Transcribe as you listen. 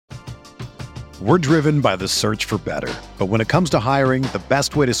We're driven by the search for better. But when it comes to hiring, the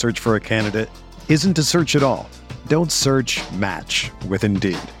best way to search for a candidate isn't to search at all. Don't search, match with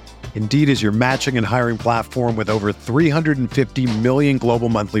Indeed. Indeed is your matching and hiring platform with over 350 million global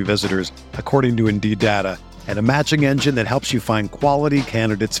monthly visitors, according to Indeed data, and a matching engine that helps you find quality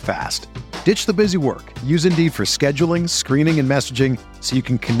candidates fast. Ditch the busy work. Use Indeed for scheduling, screening, and messaging so you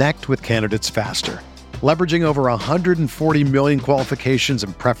can connect with candidates faster. Leveraging over 140 million qualifications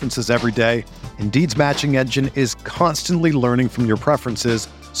and preferences every day, Indeed's matching engine is constantly learning from your preferences,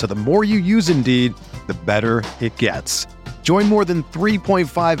 so the more you use Indeed, the better it gets. Join more than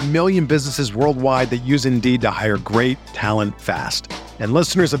 3.5 million businesses worldwide that use Indeed to hire great talent fast. And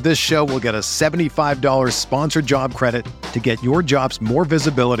listeners of this show will get a $75 sponsored job credit to get your jobs more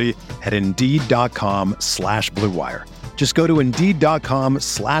visibility at Indeed.com/Blue Wire. Just go to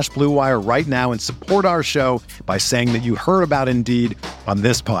Indeed.com/Blue Wire right now and support our show by saying that you heard about Indeed on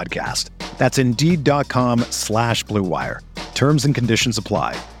this podcast. That's Indeed.com/Blue Wire. Terms and conditions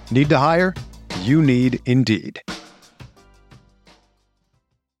apply. Need to hire? You need Indeed.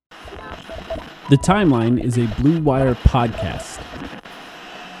 The Timeline is a Blue Wire podcast.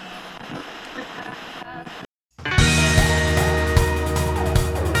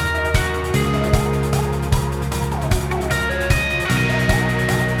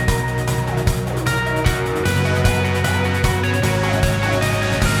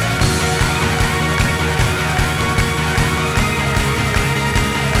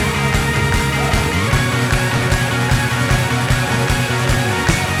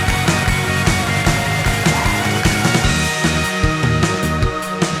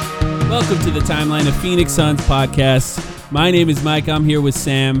 Welcome to the Timeline of Phoenix Suns podcast. My name is Mike. I'm here with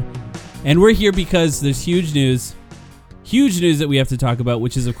Sam, and we're here because there's huge news that we have to talk about,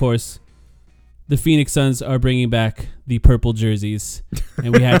 which is, of course, the Phoenix Suns are bringing back the purple jerseys,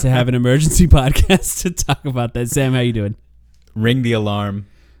 and we had to have an emergency podcast to talk about that. Sam, how you doing? Ring the alarm.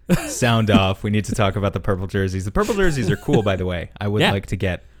 Sound off. We need to talk about the purple jerseys. The purple jerseys are cool, by the way. I would like to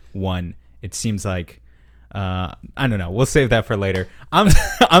get one. It seems like I don't know. We'll save that for later.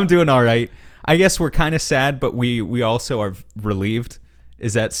 I'm doing all right. I guess we're kind of sad, but we also are relieved.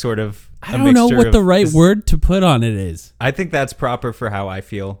 Is that sort of I don't know what the right word to put on it is. I think that's proper for how I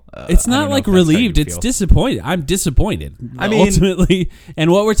feel. It's not like relieved. It's disappointed. I'm disappointed. I mean, ultimately.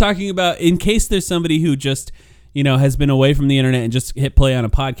 And what we're talking about, in case there's somebody who just, has been away from the internet and just hit play on a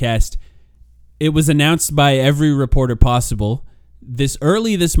podcast, it was announced by every reporter possible this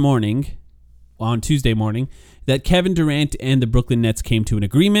morning, on Tuesday morning, that Kevin Durant and the Brooklyn Nets came to an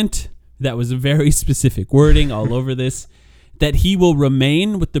agreement. That was a very specific wording all over this, that he will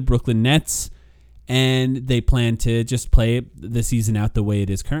remain with the Brooklyn Nets, and they plan to just play the season out the way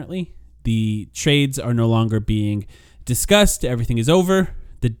it is currently. The trades are no longer being discussed. Everything is over.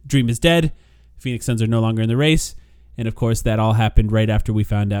 The dream is dead. Phoenix Suns are no longer in the race. And, of course, that all happened right after we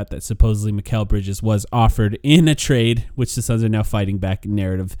found out that supposedly Mikal Bridges was offered in a trade, which the Suns are now fighting back the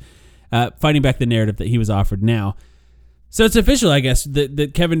narrative that he was offered now. So it's official, I guess,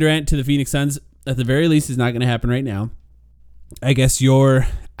 that Kevin Durant to the Phoenix Suns, at the very least, is not going to happen right now. I guess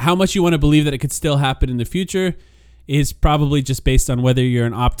how much you want to believe that it could still happen in the future is probably just based on whether you're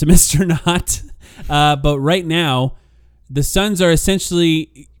an optimist or not. But right now, the Suns are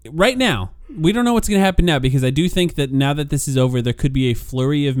essentially, right now, we don't know what's going to happen now, because I do think that now that this is over, there could be a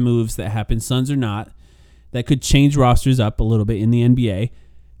flurry of moves that happen, Suns or not, that could change rosters up a little bit in the NBA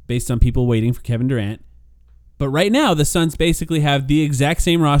based on people waiting for Kevin Durant. But right now, the Suns basically have the exact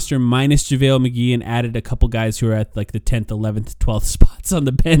same roster minus JaVale McGee, and added a couple guys who are at like the 10th, 11th, 12th spots on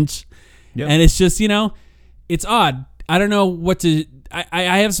the bench. Yep. And it's just, it's odd. I don't know what to...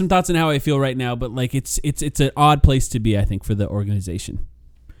 I have some thoughts on how I feel right now, but like it's an odd place to be, I think, for the organization.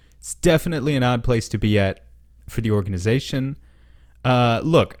 It's definitely an odd place to be at for the organization.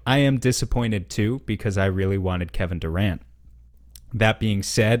 Look, I am disappointed too, because I really wanted Kevin Durant. That being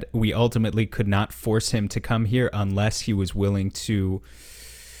said, we ultimately could not force him to come here unless he was willing to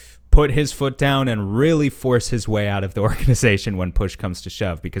put his foot down and really force his way out of the organization when push comes to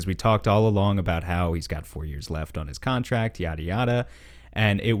shove, because we talked all along about how he's got 4 years left on his contract, yada, yada.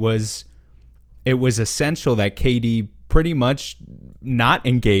 And it was essential that KD pretty much not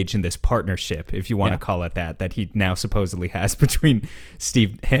engage in this partnership, if you want to call it that he now supposedly has between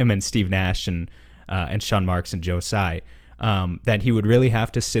him and Steve Nash and Sean Marks and Joe Tsai. That he would really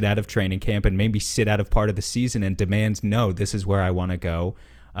have to sit out of training camp and maybe sit out of part of the season and demand, no, this is where I want to go,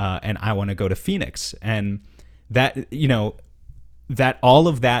 and I want to go to Phoenix. And that, that all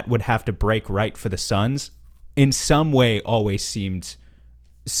of that would have to break right for the Suns in some way always seemed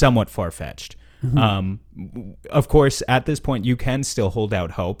somewhat far-fetched. Mm-hmm. Of course, at this point, you can still hold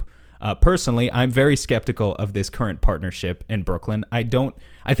out hope. Personally, I'm very skeptical of this current partnership in Brooklyn. I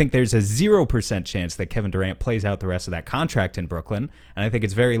think there's a 0% chance that Kevin Durant plays out the rest of that contract in Brooklyn, and I think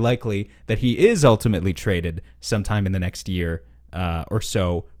it's very likely that he is ultimately traded sometime in the next year or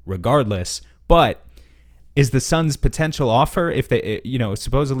so, regardless. But is the Suns' potential offer, if they,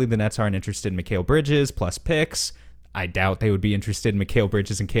 supposedly the Nets aren't interested in Mikal Bridges plus picks. I doubt they would be interested in Mikal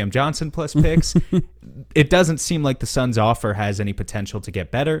Bridges and Cam Johnson plus picks. It doesn't seem like the Suns' offer has any potential to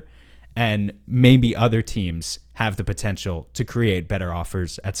get better, and maybe other teams have the potential to create better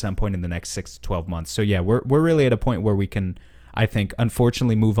offers at some point in the next 6 to 12 months. So yeah, we're really at a point where we can, I think,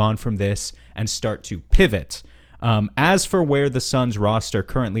 unfortunately move on from this and start to pivot. As for where the Suns roster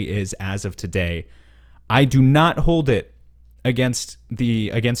currently is as of today, I do not hold it against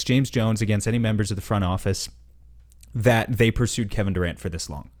James Jones, against any members of the front office, that they pursued Kevin Durant for this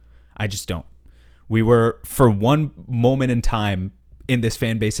long. I just don't. We were, for one moment in time in this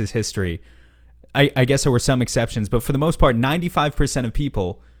fan base's history, I guess there were some exceptions, but for the most part, 95% of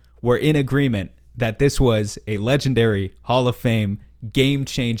people were in agreement that this was a legendary Hall of Fame,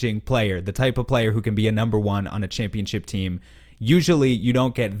 game-changing player, the type of player who can be a number one on a championship team. Usually, you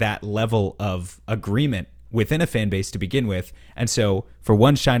don't get that level of agreement within a fan base to begin with. And so for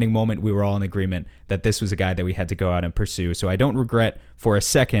one shining moment, we were all in agreement that this was a guy that we had to go out and pursue. So I don't regret for a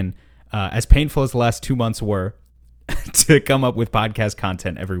second, as painful as the last 2 months were, to come up with podcast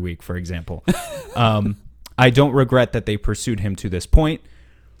content every week, for example. I don't regret that they pursued him to this point.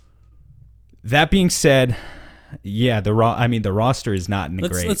 That being said, yeah, the roster is not in the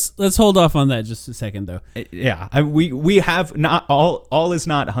great. Let's hold off on that just a second, though. Yeah, we have not all is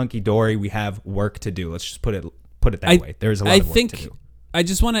not hunky dory. We have work to do. Let's just put it that way. There's a lot of work to do. I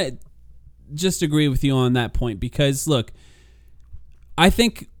just want to just agree with you on that point, because look, I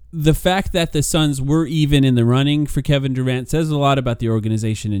think the fact that the Suns were even in the running for Kevin Durant says a lot about the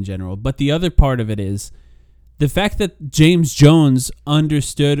organization in general. But the other part of it is the fact that James Jones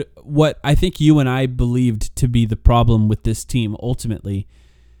understood what I think you and I believed to be the problem with this team ultimately,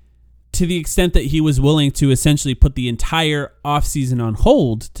 to the extent that he was willing to essentially put the entire offseason on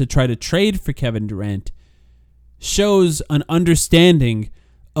hold to try to trade for Kevin Durant, shows an understanding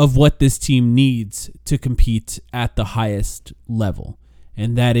of what this team needs to compete at the highest level.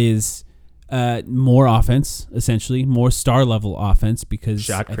 And that is more offense, essentially, more star-level offense, because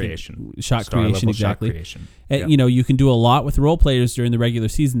shot creation, exactly. Shot creation. Yep. You can do a lot with role players during the regular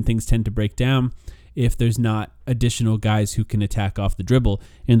season. Things tend to break down if there's not additional guys who can attack off the dribble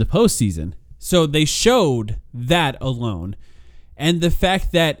in the postseason. So they showed that alone. And the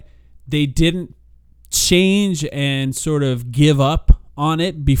fact that they didn't change and sort of give up on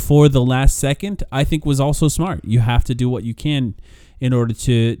it before the last second, I think was also smart. You have to do what you can in order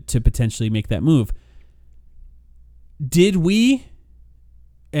to potentially make that move. Did we,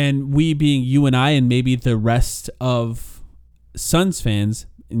 and we being you and I and maybe the rest of Suns fans,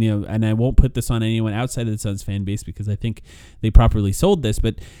 and I won't put this on anyone outside of the Suns fan base because I think they properly sold this,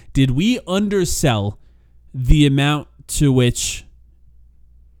 but did we undersell the amount to which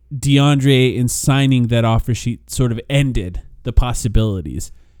DeAndre in signing that offer sheet sort of ended the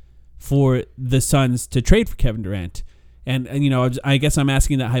possibilities for the Suns to trade for Kevin Durant? And I guess I'm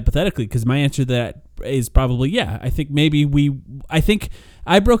asking that hypothetically, because my answer to that is probably yeah. I think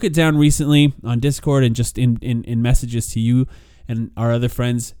I broke it down recently on Discord and just in messages to you and our other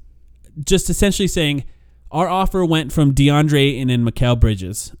friends, just essentially saying our offer went from DeAndre Ayton and Mikal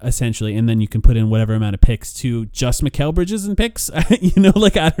Bridges, essentially, and then you can put in whatever amount of picks, to just Mikal Bridges and picks. I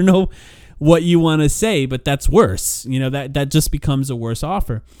don't know what you want to say, but that's worse. That just becomes a worse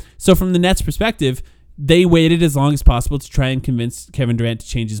offer. So from the Nets' perspective, they waited as long as possible to try and convince Kevin Durant to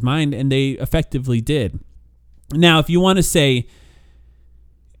change his mind, and they effectively did. Now, if you want to say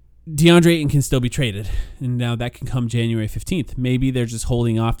DeAndre Ayton can still be traded, and now that can come January 15th, maybe they're just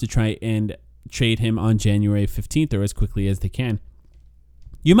holding off to try and trade him on January 15th or as quickly as they can.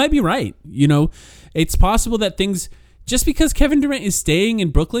 You might be right. It's possible that things, just because Kevin Durant is staying in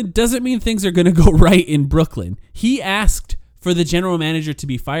Brooklyn doesn't mean things are going to go right in Brooklyn. He asked for the general manager to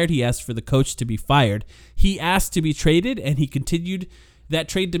be fired. He asked for the coach to be fired. He asked to be traded, and he continued that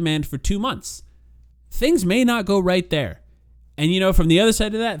trade demand for 2 months. Things may not go right there. And, from the other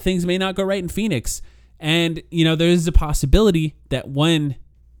side of that, things may not go right in Phoenix. And, there's a possibility that when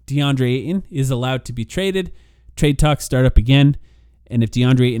DeAndre Ayton is allowed to be traded, trade talks start up again. And if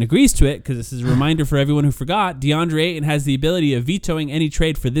DeAndre Ayton agrees to it, because this is a reminder for everyone who forgot, DeAndre Ayton has the ability of vetoing any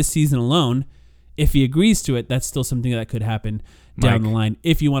trade for this season alone. If he agrees to it, that's still something that could happen down the line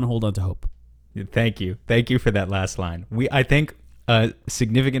if you want to hold on to hope. Thank you for that last line. I think a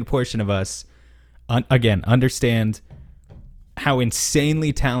significant portion of us, understand how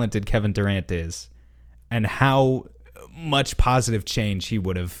insanely talented Kevin Durant is and how much positive change he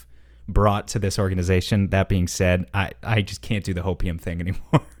would have brought to this organization. That being said, I just can't do the hopium thing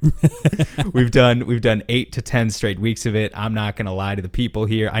anymore. We've done 8 to 10 straight weeks of it. I'm not going to lie to the people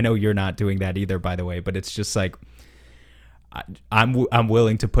here. I know you're not doing that either, by the way, but it's just like I'm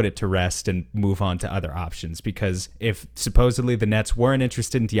willing to put it to rest and move on to other options, because if supposedly the Nets weren't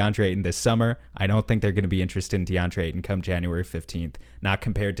interested in DeAndre Ayton this summer, I don't think they're going to be interested in DeAndre Ayton come January 15th, not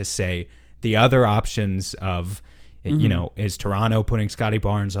compared to, say, the other options of, you know, is Toronto putting Scotty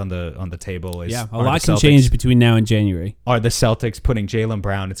Barnes on the table? A lot can change between now and January. Are the Celtics putting Jaylen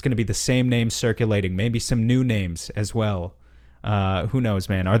Brown? It's going to be the same names circulating, maybe some new names as well. Who knows,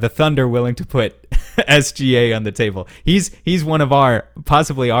 man? Are the Thunder willing to put SGA on the table? He's one of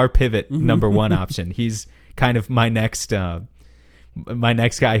possibly our pivot number one option. He's kind of my next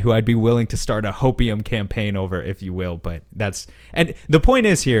guy who I'd be willing to start a hopium campaign over, if you will. But and the point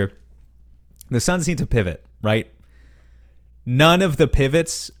is here, the Suns need to pivot, right? None of the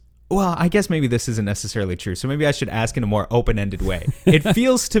pivots, well, I guess maybe this isn't necessarily true, so maybe I should ask in a more open-ended way. It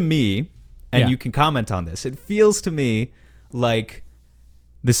feels to me, and you can comment on this, it feels to me like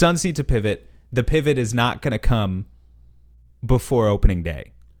the Suns need to pivot. The pivot is not going to come before opening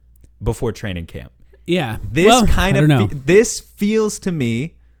day, before training camp. Yeah. This feels to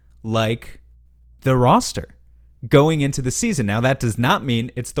me like the roster going into the season. Now, that does not mean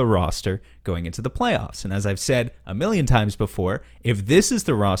it's the roster going into the playoffs. And as I've said a million times before, if this is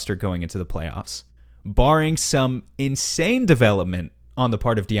the roster going into the playoffs, barring some insane development on the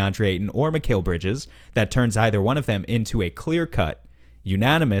part of DeAndre Ayton or Mikal Bridges that turns either one of them into a clear-cut,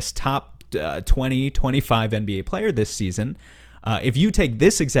 unanimous top 20, 25 NBA player this season, if you take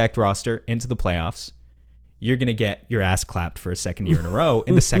this exact roster into the playoffs, you're going to get your ass clapped for a second year in a row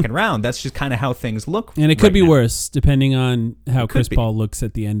in the second round. That's just kind of how things look. And it could be worse, depending on how Chris Paul looks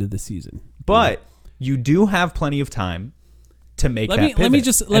at the end of the season. But you do have plenty of time to make that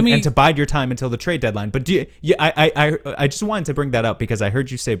pivot. And to bide your time until the trade deadline. But I just wanted to bring that up because I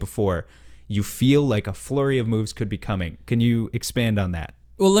heard you say before you feel like a flurry of moves could be coming. Can you expand on that?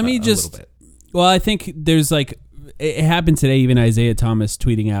 Well, let me a little bit. Well, I think there's it happened today. Even Isaiah Thomas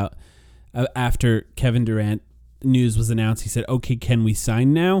tweeting out after Kevin Durant news was announced, he said, "Okay, can we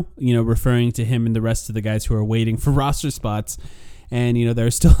sign now?" You know, referring to him and the rest of the guys who are waiting for roster spots. And you know,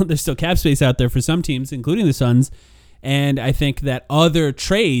 there's still cap space out there for some teams, including the Suns. And I think that other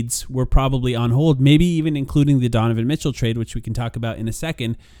trades were probably on hold, maybe even including the Donovan Mitchell trade, which we can talk about in a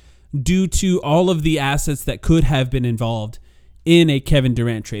second, due to all of the assets that could have been involved in a Kevin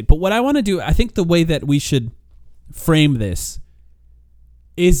Durant trade. But what I want to do, I think the way that we should frame this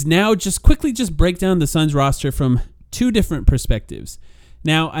is now just quickly break down the Suns roster from two different perspectives.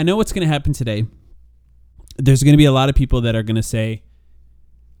 Now, I know what's going to happen today. There's going to be a lot of people that are going to say,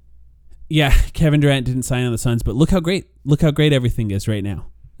 yeah, Kevin Durant didn't sign on the Suns, but look how great everything is right now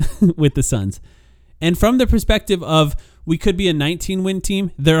with the Suns. And from the perspective of we could be a 19-win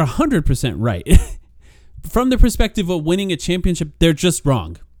team, they're 100% right. From the perspective of winning a championship, they're just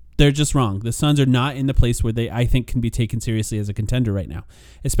wrong. They're just wrong. The Suns are not in the place where they, I think, can be taken seriously as a contender right now,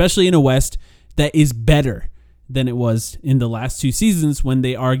 especially in a West that is better than it was in the last two seasons when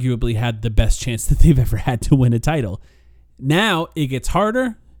they arguably had the best chance that they've ever had to win a title. Now it gets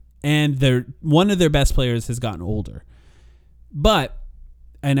harder, and one of their best players has gotten older. But,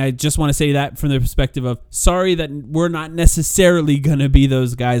 and I just want to say that from the perspective of, sorry that we're not necessarily going to be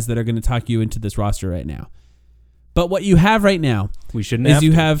those guys that are going to talk you into this roster right now. But what you have right now we shouldn't have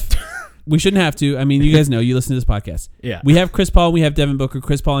to. I mean, you guys know, you listen to this podcast. Yeah. We have Chris Paul, we have Devin Booker.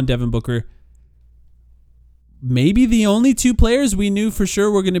 Chris Paul and Devin Booker, maybe the only two players we knew for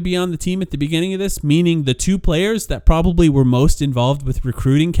sure were going to be on the team at the beginning of this, meaning the two players that probably were most involved with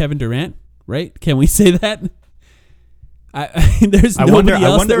recruiting Kevin Durant, right? Can we say that? There's nobody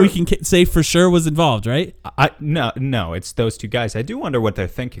else that we can say for sure was involved, right? No, it's those two guys. I do wonder what they're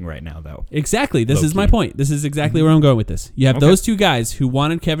thinking right now, though. Exactly. This is my point. This is exactly where I'm going with this. You have those two guys who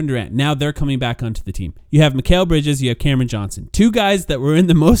wanted Kevin Durant. Now they're coming back onto the team. You have Mikal Bridges. You have Cameron Johnson. Two guys that were in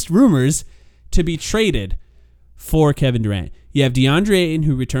the most rumors to be traded for Kevin Durant. You have DeAndre Ayton,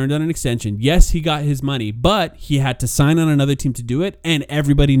 who returned on an extension. Yes, he got his money, but he had to sign on another team to do it, and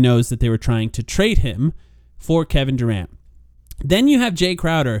everybody knows that they were trying to trade him for Kevin Durant. Then you have Jay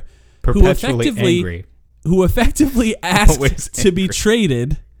Crowder, who effectively asked to be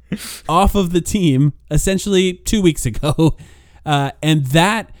traded off of the team essentially 2 weeks ago. And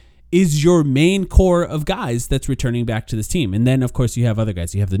that is your main core of guys that's returning back to this team. And then, of course, you have other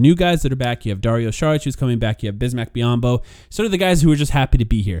guys. You have the new guys that are back. You have Dario Saric, who's coming back. You have Bismack Biyombo. Sort of the guys who are just happy to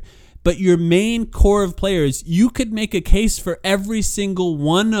be here. But your main core of players, you could make a case for every single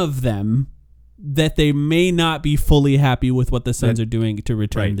one of them that they may not be fully happy with what the Suns are doing to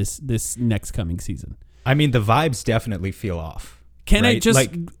return this next coming season. I mean, the vibes definitely feel off. Can I just,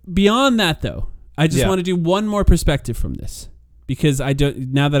 beyond that though, I just want to do one more perspective from this, because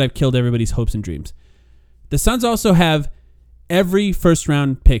now that I've killed everybody's hopes and dreams. The Suns also have every first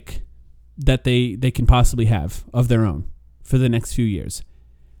round pick that they can possibly have of their own for the next few years.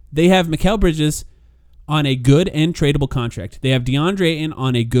 They have Mikal Bridges on a good and tradable contract. They have DeAndre Ayton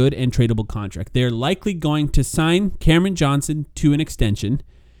on a good and tradable contract. They're likely going to sign Cameron Johnson to an extension.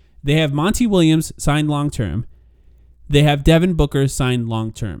 They have Monty Williams signed long-term. They have Devin Booker signed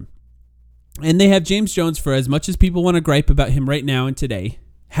long-term. And they have James Jones, for as much as people want to gripe about him right now and today,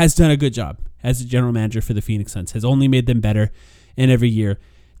 has done a good job as a general manager for the Phoenix Suns, has only made them better in every year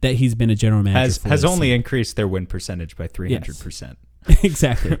that he's been a general manager. Has only increased their win percentage by 300%. Yes.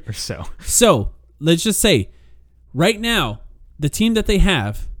 Exactly. Or so. So let's just say, right now, the team that they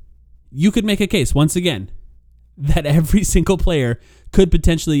have, you could make a case, once again, that every single player could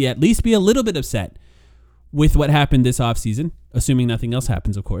potentially at least be a little bit upset with what happened this offseason, assuming nothing else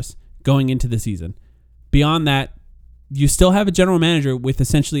happens, of course, going into the season. Beyond that, you still have a general manager with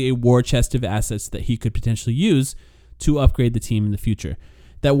essentially a war chest of assets that he could potentially use to upgrade the team in the future.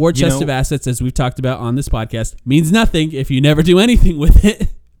 That war chest of assets, as we've talked about on this podcast, means nothing if you never do anything with it,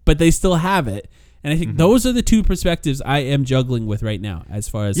 but they still have it. And I think those are the two perspectives I am juggling with right now as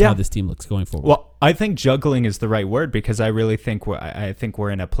far as how this team looks going forward. Well, I think juggling is the right word, because I really think we're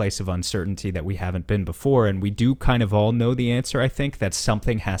in a place of uncertainty that we haven't been before, and we do kind of all know the answer. I think that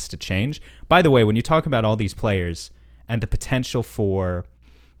something has to change. By the way, when you talk about all these players and the potential for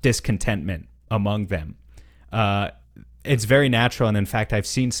discontentment among them, it's very natural, and in fact, I've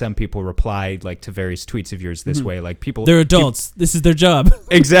seen some people reply to various tweets of yours this way. They're adults. This is their job.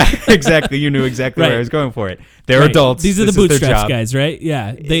 Exactly. You knew exactly where I was going for it. They're adults. These are the bootstraps guys, right?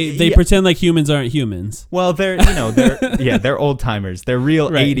 Yeah. They pretend like humans aren't humans. Well, they're old timers. They're real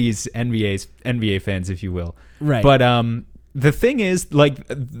 80s NBA fans, if you will. Right. But the thing is,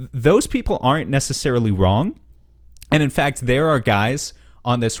 those people aren't necessarily wrong, and in fact, there are guys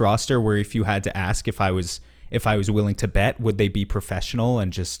on this roster where if you had to ask if I was willing to bet, would they be professional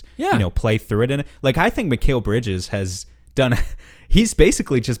and just play through it? And I think Mikal Bridges has done. He's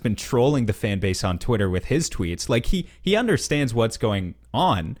basically just been trolling the fan base on Twitter with his tweets. He understands what's going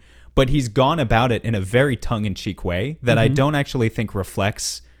on, but he's gone about it in a very tongue-in-cheek way that I don't actually think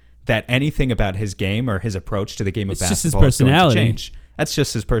reflects that anything about his game or his approach to the game of basketball is going to change. That's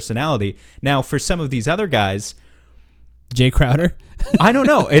just his personality. Now, for some of these other guys, Jay Crowder? I don't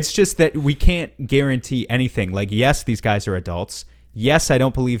know. It's just that we can't guarantee anything. Yes, these guys are adults. Yes, I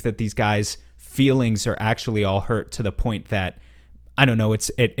don't believe that these guys' feelings are actually all hurt to the point that, I don't know, it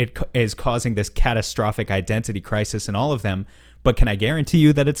is causing this catastrophic identity crisis in all of them. But can I guarantee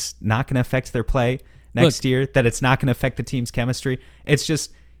you that it's not going to affect their play next year? That it's not going to affect the team's chemistry? It's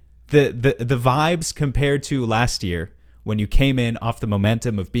just the vibes compared to last year, when you came in off the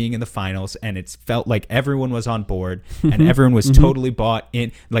momentum of being in the finals and it felt like everyone was on board and everyone was totally bought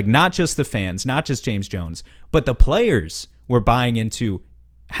in, not just the fans, not just James Jones, but the players were buying into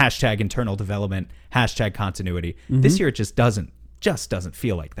 #internal development, #continuity. This year it just doesn't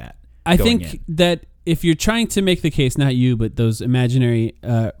feel like that. I think that if you're trying to make the case, not you, but those imaginary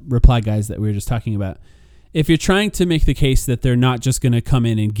reply guys that we were just talking about, if you're trying to make the case that they're not just going to come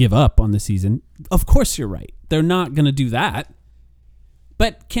in and give up on the season, of course you're right. They're not going to do that.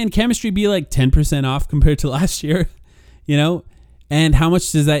 But can chemistry be 10% off compared to last year? And how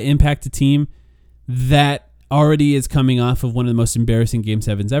much does that impact a team that already is coming off of one of the most embarrassing Game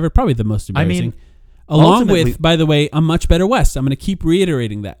 7s ever? Probably the most embarrassing. Along with, by the way, a much better West. I'm going to keep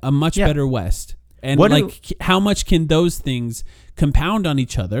reiterating that. A much better West. And how much can those things compound on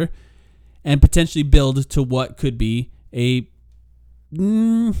each other and potentially build to what could be a...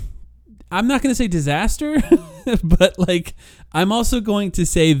 I'm not going to say disaster, but I'm also going to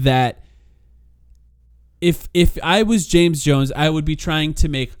say that if I was James Jones, I would be trying to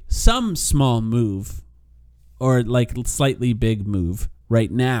make some small move or slightly big move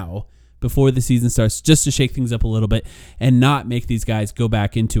right now before the season starts, just to shake things up a little bit and not make these guys go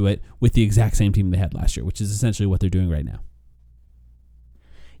back into it with the exact same team they had last year, which is essentially what they're doing right now.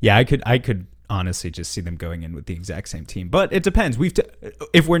 Yeah, I could honestly just see them going in with the exact same team. But it depends.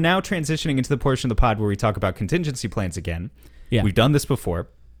 If we're now transitioning into the portion of the pod where we talk about contingency plans again, we've done this before.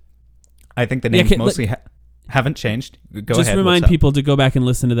 I think the names mostly... Haven't changed. Go Just ahead. remind people to go back and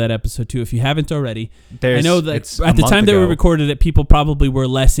listen to that episode too if you haven't already. I know that at the time that we recorded it, people probably were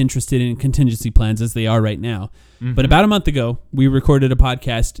less interested in contingency plans as they are right now. Mm-hmm. But about a month ago, we recorded a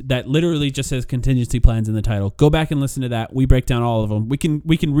podcast that literally just says contingency plans in the title. Go back and listen to that. We break down all of them. We can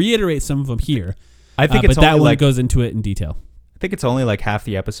reiterate some of them here. I think it's but that one goes into it in detail. I think it's only like half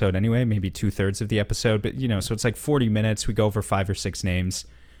the episode anyway, maybe 2/3 of the episode. But so it's like 40 minutes. We go over 5 or 6 names.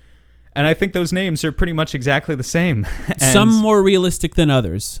 And I think those names are pretty much exactly the same. Some more realistic than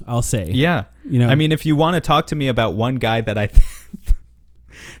others, I'll say. Yeah. I mean, if you want to talk to me about one guy that I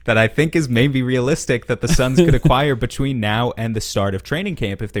think is maybe realistic that the Suns could acquire between now and the start of training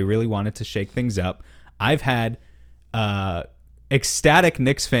camp if they really wanted to shake things up, I've had ecstatic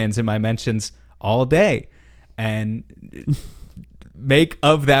Knicks fans in my mentions all day. And make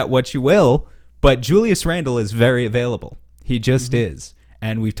of that what you will, but Julius Randle is very available. He just is.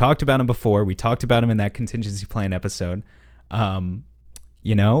 And we've talked about him before. We talked about him in that contingency plan episode. I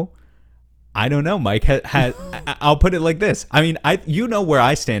don't know, Mike. I'll put it like this. I mean, where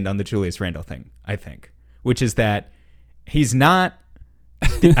I stand on the Julius Randle thing, I think, which is that he's not.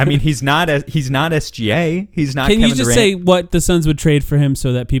 I mean, he's not SGA. He's not. Can Kevin you just Durant. say what the Suns would trade for him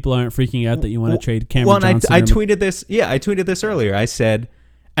so that people aren't freaking out that you want to trade Cameron Johnson? I tweeted this. Yeah, I tweeted this earlier. I said.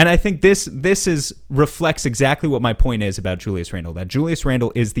 And I think this reflects exactly what my point is about Julius Randle, that Julius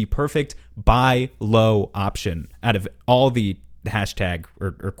Randle is the perfect buy low option out of all the hashtag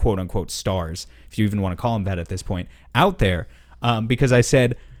or quote unquote stars, if you even want to call them that at this point, out there. Because I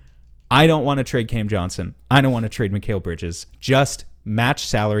said, I don't want to trade Cam Johnson. I don't want to trade Mikal Bridges. Just match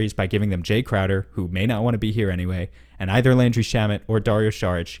salaries by giving them Jay Crowder, who may not want to be here anyway, and either Landry Shamet or Dario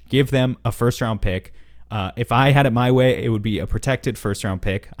Saric. Give them a first-round pick. If I had it my way, it would be a protected first-round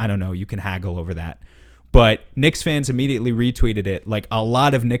pick. I don't know. You can haggle over that. But Knicks fans immediately retweeted it, like a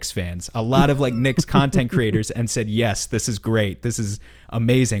lot of Knicks fans, a lot of like Knicks content creators, and said, yes, this is great. This is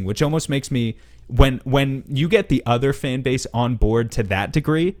amazing, which almost makes me, when you get the other fan base on board to that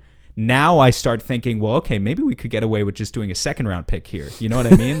degree, now I start thinking, well, okay, maybe we could get away with just doing a second-round pick here. You know what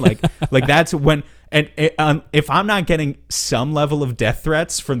I mean? Like that's when... And if I'm not getting some level of death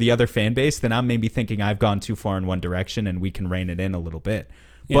threats from the other fan base, then I'm maybe thinking I've gone too far in one direction and we can rein it in a little bit.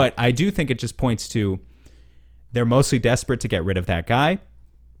 Yeah. But I do think it just points to they're mostly desperate to get rid of that guy.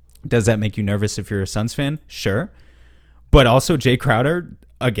 Does that make you nervous if you're a Suns fan? Sure. But also Jay Crowder,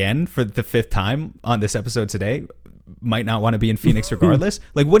 again, for the 5th time on this episode today, might not want to be in Phoenix regardless.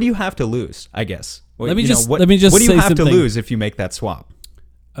 Like, what do you have to lose, I guess? Let me just what do you have something to lose if you make that swap?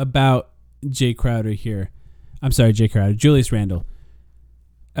 About Jay Crowder here. I'm sorry, Jay Crowder. Julius Randle.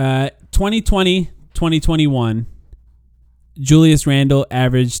 2020, 2021, Julius Randle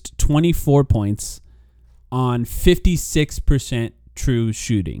averaged 24 points on 56% true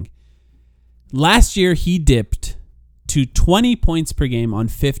shooting. Last year, he dipped to 20 points per game on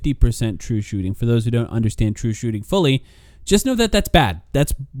 50% true shooting. For those who don't understand true shooting fully, just know that that's bad.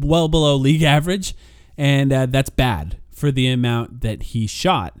 That's well below league average, and that's bad for the amount that he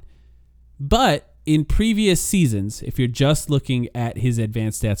shot. But in previous seasons, if you're just looking at his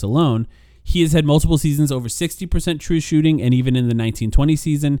advanced stats alone, he has had multiple seasons over 60% true shooting, and even in the 1920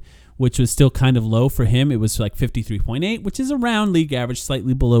 season, which was still kind of low for him, it was like 53.8, which is around league average,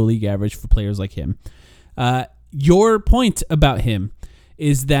 slightly below league average for players like him. Your point about him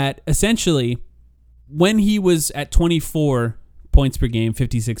is that essentially when he was at 24 points per game,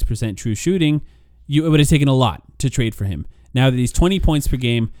 56% true shooting, it would have taken a lot to trade for him. Now that he's 20 points per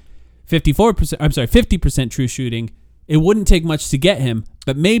game, 50% true shooting, it wouldn't take much to get him,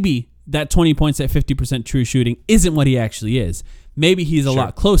 but maybe that 20 points at 50% true shooting isn't what he actually is. Maybe he's a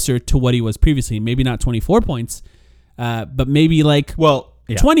lot closer to what he was previously. Maybe not 24 points, but maybe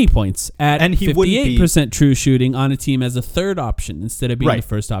 20 points at 58% true shooting on a team as a third option instead of being the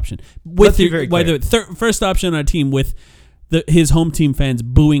first option. First option on a team with his home team fans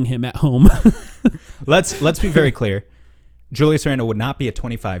booing him at home. Let's be very clear. Julius Randle would not be a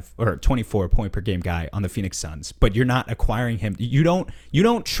 25 or 24 point per game guy on the Phoenix Suns, but you're not acquiring him. You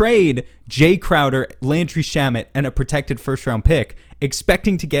don't trade Jay Crowder, Landry Shamet, and a protected first round pick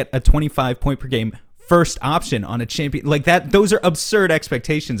expecting to get a 25 point per game first option on a champion like that. Those are absurd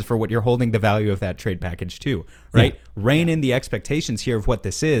expectations for what you're holding the value of that trade package to, right? Yeah. Rein in the expectations here of what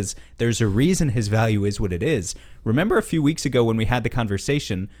this is. There's a reason his value is what it is. Remember a few weeks ago when we had the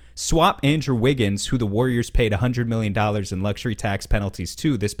conversation, swap Andrew Wiggins, who the Warriors paid $100 million in luxury tax penalties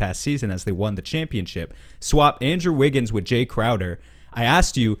to this past season as they won the championship. Swap Andrew Wiggins with Jay Crowder. I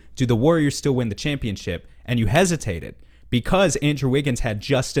asked you, do the Warriors still win the championship? And you hesitated because Andrew Wiggins had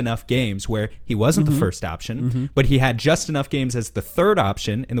just enough games where he wasn't the first option, but he had just enough games as the third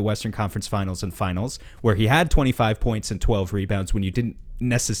option in the Western Conference Finals and Finals, where he had 25 points and 12 rebounds when you didn't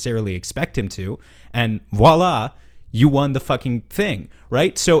necessarily expect him to. And voila, you won the fucking thing,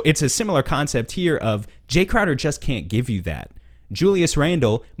 right? So it's a similar concept here of Jay Crowder just can't give you that. Julius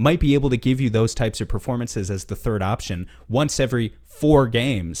Randle might be able to give you those types of performances as the third option once every 4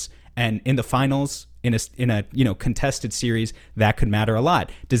 games. And in the finals, in a contested series, that could matter a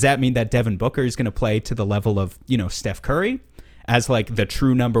lot. Does that mean that Devin Booker is going to play to the level of, Steph Curry as like the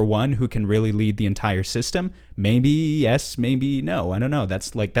true number one who can really lead the entire system? Maybe yes, maybe no. I don't know.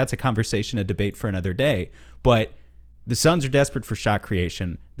 That's a conversation, a debate for another day. But the Suns are desperate for shot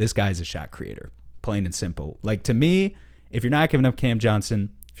creation. This guy's a shot creator, plain and simple. Like, to me, if you're not giving up Cam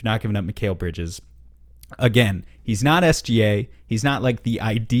Johnson, if you're not giving up Mikal Bridges, again, he's not SGA. He's not like the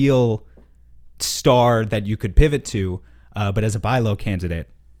ideal star that you could pivot to, but as a buy low candidate,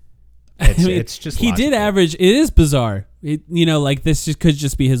 it's just he logical. Did average. It is bizarre. This could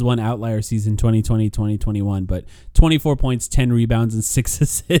just be his one outlier season, 2020, 2021, but 24 points, 10 rebounds, and 6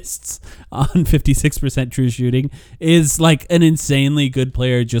 assists on 56% true shooting is like an insanely good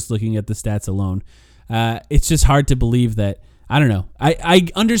player just looking at the stats alone. It's just hard to believe that. I don't know. I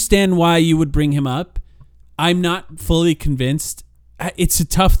understand why you would bring him up. I'm not fully convinced. It's a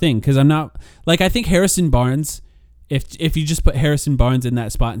tough thing because I'm not like, I think Harrison Barnes, if you just put Harrison Barnes in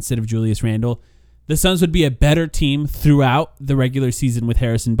that spot instead of Julius Randle, the Suns would be a better team throughout the regular season with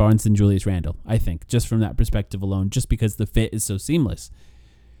Harrison Barnes than Julius Randle, I think, just from that perspective alone, just because the fit is so seamless.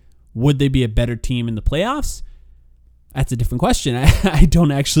 Would they be a better team in the playoffs? That's a different question. I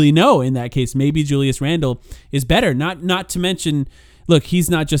don't actually know in that case. Maybe Julius Randle is better, not to mention... Look, he's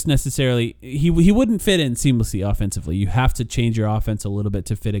not just necessarily... He wouldn't fit in seamlessly offensively. You have to change your offense a little bit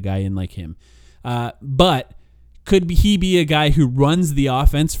to fit a guy in like him. But could he be a guy who runs the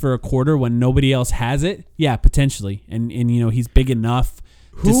offense for a quarter when nobody else has it? Yeah, potentially. And he's big enough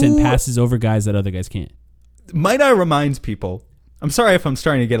to send passes over guys that other guys can't. Might I remind people... I'm sorry if I'm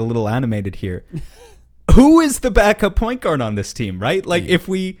starting to get a little animated here. Who is the backup point guard on this team, right? Like, if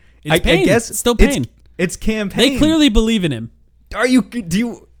we... I guess... It's still Payne. It's Cam Payne. They clearly believe in him.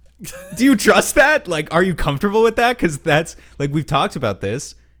 Do you trust that? Like, are you comfortable with that? Because that's, like, we've talked about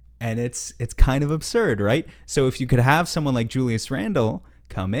this, and it's kind of absurd, right? So if you could have someone like Julius Randle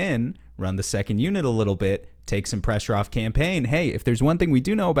come in, run the second unit a little bit, take some pressure off Cam Payne. Hey, if there's one thing we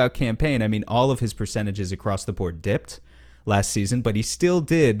do know about Cam Payne, I mean, all of his percentages across the board dipped last season, but he still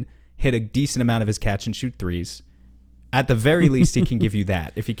did hit a decent amount of his catch and shoot threes. At the very least, he can give you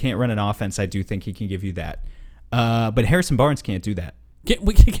that. If he can't run an offense, I do think he can give you that. But Harrison Barnes can't do that. Can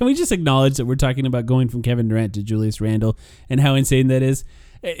we just acknowledge that we're talking about going from Kevin Durant to Julius Randle and how insane that is?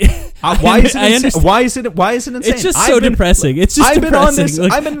 Why is it insane? It's just so depressing. It's just I've depressing.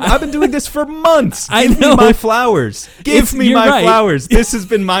 Been on this. I've been doing this for months. I Give know. me my flowers. Give me my right. flowers. This has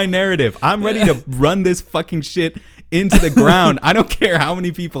been my narrative. I'm ready to run this fucking shit into the ground. I don't care how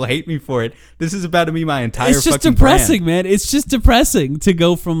many people hate me for it. This is about to be my entire It's just fucking depressing, brand. man. It's just depressing to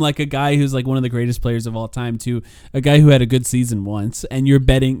go from like a guy who's like one of the greatest players of all time to a guy who had a good season once, and you're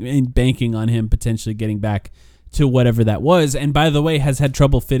betting and banking on him potentially getting back to whatever that was. And by the way, has had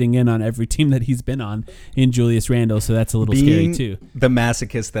trouble fitting in on every team that he's been on in Julius Randle, so that's a little scary too. The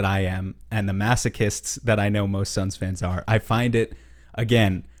masochist that I am, and the masochists that I know most Suns fans are, I find it,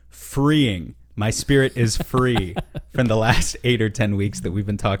 again, freeing. My spirit is free from the last 8 or 10 weeks that we've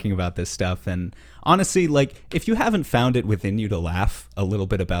been talking about this stuff. And honestly, like, if you haven't found it within you to laugh a little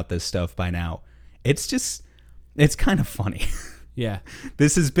bit about this stuff by now, it's kind of funny. Yeah.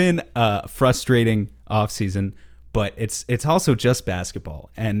 This has been a frustrating offseason, but it's also just basketball.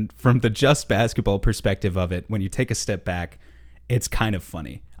 And from the just basketball perspective of it, when you take a step back, it's kind of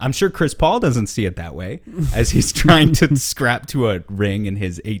funny. I'm sure Chris Paul doesn't see it that way as he's trying to scrap to a ring in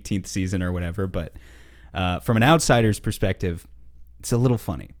his 18th season or whatever. But from an outsider's perspective, it's a little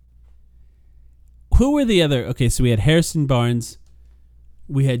funny. Who were the other? Okay, so we had Harrison Barnes.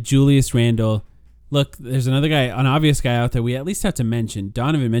 We had Julius Randle. Look, there's another guy, an obvious guy out there we at least have to mention.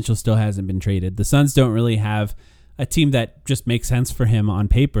 Donovan Mitchell still hasn't been traded. The Suns don't really have a team that just makes sense for him on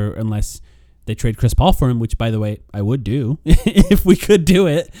paper unless they trade Chris Paul for him, which, by the way, I would do if we could do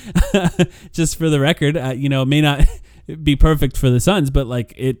it. Just for the record, may not be perfect for the Suns, but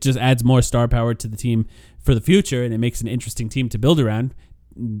like it just adds more star power to the team for the future, and it makes an interesting team to build around.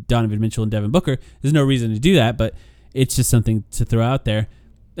 Donovan Mitchell and Devin Booker. There's no reason to do that, but it's just something to throw out there.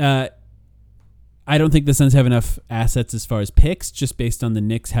 I don't think the Suns have enough assets as far as picks, just based on the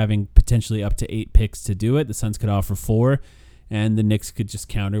Knicks having potentially up to 8 picks to do it. The Suns could offer 4. and the Knicks could just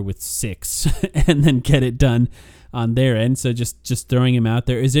counter with 6 and then get it done on their end. So just throwing him out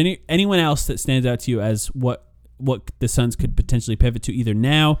there. Is there anyone else that stands out to you as what the Suns could potentially pivot to either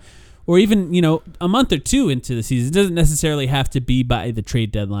now or even, a month or two into the season? It doesn't necessarily have to be by the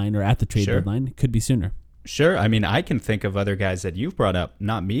trade deadline or at the trade deadline. It could be sooner. Sure. I mean, I can think of other guys that you've brought up,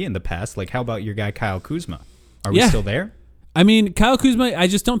 not me in the past. Like, how about your guy Kyle Kuzma? Are we still there? I mean, Kyle Kuzma, I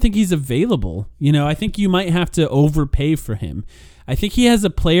just don't think he's available. I think you might have to overpay for him. I think he has a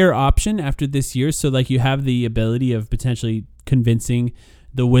player option after this year, so like you have the ability of potentially convincing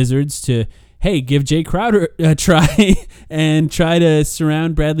the Wizards to, hey, give Jay Crowder a try and try to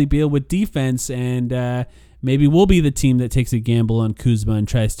surround Bradley Beal with defense, and maybe we'll be the team that takes a gamble on Kuzma and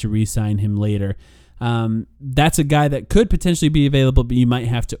tries to re-sign him later. That's a guy that could potentially be available, but you might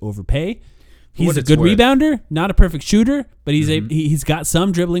have to overpay. He's a good rebounder, not a perfect shooter, but he's got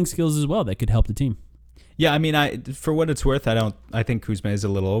some dribbling skills as well that could help the team. Yeah, I mean, for what it's worth, I think Kuzma is a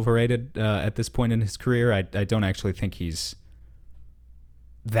little overrated at this point in his career. I don't actually think he's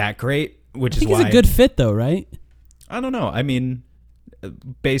that great, which is why he's a good fit, though, right? I don't know. I mean,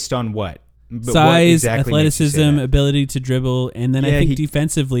 based on what? Size, athleticism, ability to dribble, and then I think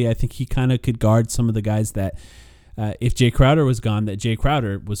defensively, I think he kind of could guard some of the guys that, if Jay Crowder was gone, that Jay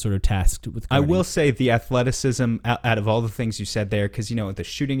Crowder was sort of tasked with guarding. I will say the athleticism, out of all the things you said there, because, the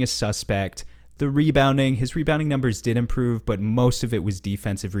shooting is suspect. The rebounding, his rebounding numbers did improve, but most of it was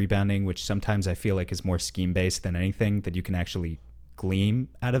defensive rebounding, which sometimes I feel like is more scheme-based than anything that you can actually glean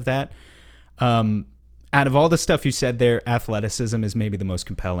out of that. Out of all the stuff you said there, athleticism is maybe the most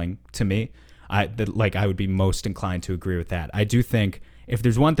compelling to me. I would be most inclined to agree with that. I do think if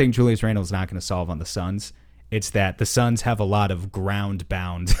there's one thing Julius Randle is not going to solve on the Suns, it's that the Suns have a lot of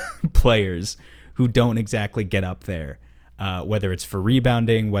ground-bound players who don't exactly get up there. Whether it's for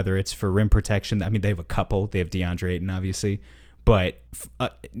rebounding, whether it's for rim protection. I mean, they have a couple. They have DeAndre Ayton, obviously. But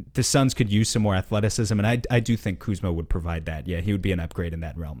the Suns could use some more athleticism, and I do think Kuzma would provide that. Yeah, he would be an upgrade in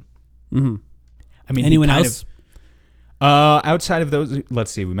that realm. Mm-hmm. I mean, anyone else? Outside of those,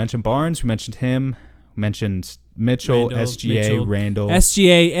 let's see. We mentioned Barnes. We mentioned him. We mentioned Mitchell, Randle.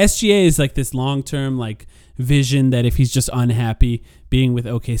 SGA is like this long-term vision that if he's just unhappy being with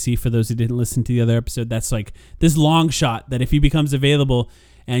OKC, for those who didn't listen to the other episode, that's like this long shot that if he becomes available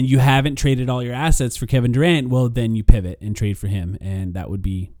and you haven't traded all your assets for Kevin Durant, well, then you pivot and trade for him, and that would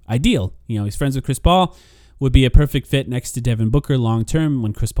be ideal. He's friends with Chris Paul, would be a perfect fit next to Devin Booker long-term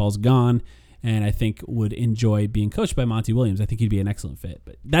when Chris Paul's gone, and I think would enjoy being coached by Monty Williams. I think he'd be an excellent fit.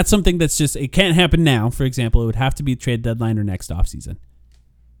 But that's something that's just, it can't happen now. For example, it would have to be trade deadline or next offseason.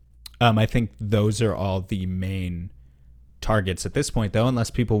 I think those are all the main targets at this point, though,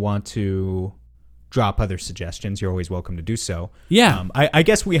 unless people want to drop other suggestions. You're always welcome to do so. Yeah. I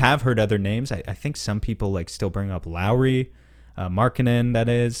guess we have heard other names. I think some people still bring up Lowry, Markkanen, that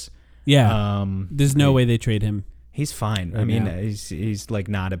is. Yeah. There's no way they trade him. He's fine. I mean, he's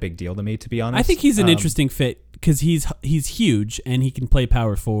not a big deal to me, to be honest. I think he's an interesting fit because he's huge and he can play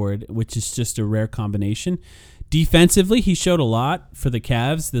power forward, which is just a rare combination. Defensively, he showed a lot for the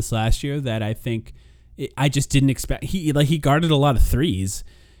Cavs this last year that I think I just didn't expect. He guarded a lot of threes.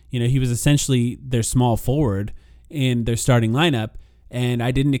 He was essentially their small forward in their starting lineup, and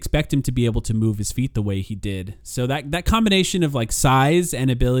I didn't expect him to be able to move his feet the way he did. So that combination of size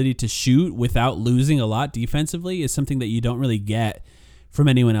and ability to shoot without losing a lot defensively is something that you don't really get from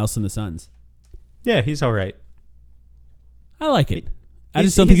anyone else in the Suns. Yeah, he's all right. I like it. I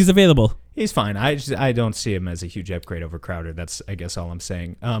just don't think he's available. He's fine. I don't see him as a huge upgrade over Crowder. That's, I guess, all I'm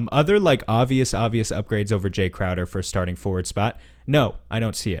saying. Other obvious upgrades over Jay Crowder for a starting forward spot. No, I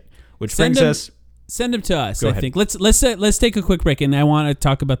don't see it. Which brings us. Send them to us. I think let's take a quick break, and I want to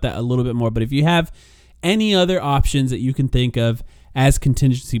talk about that a little bit more. But if you have any other options that you can think of as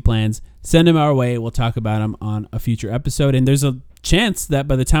contingency plans, send them our way. We'll talk about them on a future episode. And there's a chance that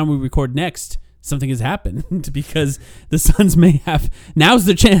by the time we record next, something has happened because the Suns may have. Now's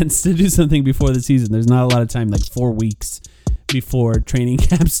their chance to do something before the season. There's not a lot of time, 4 weeks before training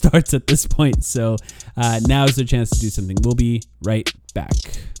camp starts at this point. So now's their chance to do something. We'll be right back.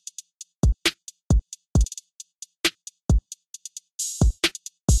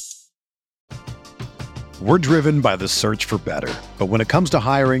 We're driven by the search for better. But when it comes to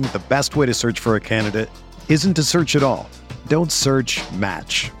hiring, the best way to search for a candidate isn't to search at all. Don't search,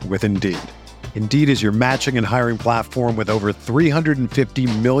 match with Indeed. Indeed is your matching and hiring platform with over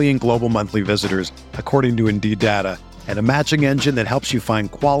 350 million global monthly visitors, according to Indeed data, and a matching engine that helps you find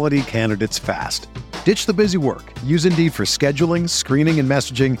quality candidates fast. Ditch the busy work. Use Indeed for scheduling, screening, and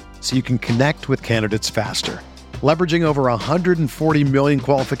messaging so you can connect with candidates faster. Leveraging over 140 million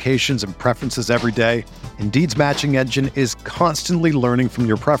qualifications and preferences every day, Indeed's matching engine is constantly learning from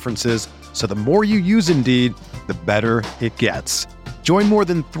your preferences, so the more you use Indeed, the better it gets. Join more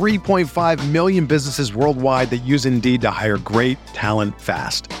than 3.5 million businesses worldwide that use Indeed to hire great talent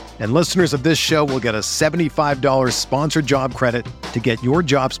fast. And listeners of this show will get a $75 sponsored job credit to get your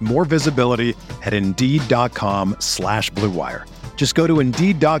jobs more visibility at Indeed.com/Blue Wire. Just go to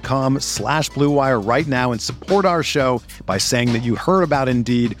Indeed.com/Blue Wire right now and support our show by saying that you heard about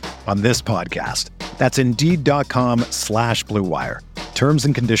Indeed on this podcast. That's Indeed.com/Blue Wire. Terms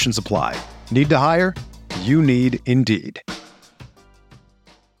and conditions apply. Need to hire? You need Indeed.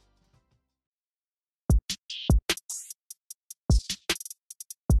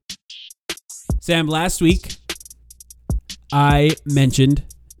 Sam, last week I mentioned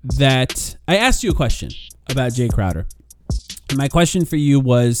that I asked you a question about Jay Crowder. And my question for you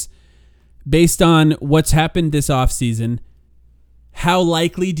was, based on what's happened this offseason, how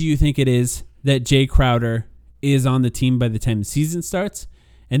likely do you think it is that Jay Crowder is on the team by the time the season starts?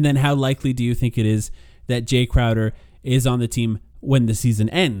 And then how likely do you think it is that Jay Crowder is on the team when the season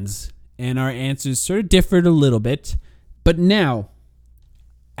ends? And our answers sort of differed a little bit. But now,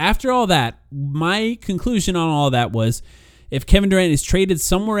 after all that, my conclusion on all that was, if Kevin Durant is traded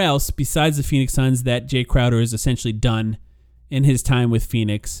somewhere else besides the Phoenix Suns, that Jay Crowder is essentially done in his time with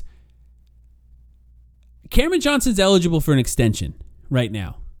Phoenix. Cameron Johnson's eligible for an extension right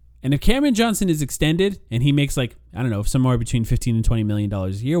now. And if Cameron Johnson is extended and he makes somewhere between $15 and $20 million a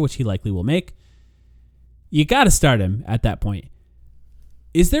year, which he likely will make, you got to start him at that point.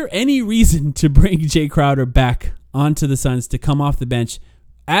 Is there any reason to bring Jay Crowder back onto the Suns to come off the bench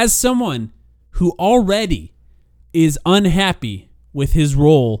as someone who already is unhappy with his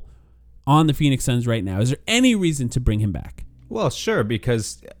role on the Phoenix Suns right now? Is there any reason to bring him back? Well, sure,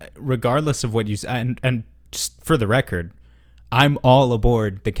 because regardless of what you say, and just for the record, I'm all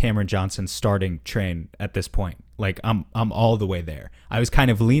aboard the Cameron Johnson starting train at this point. Like, I'm all the way there. I was kind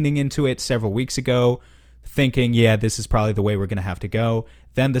of leaning into it several weeks ago, thinking, yeah, this is probably the way we're going to have to go.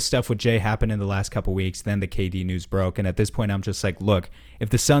 Then the stuff with Jay happened in the last couple weeks. Then the KD news broke. And at this point, I'm just like, look, if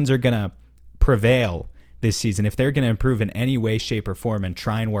the Suns are going to prevail this season, if they're going to improve in any way, shape, or form and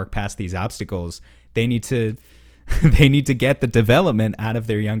try and work past these obstacles, they need to get the development out of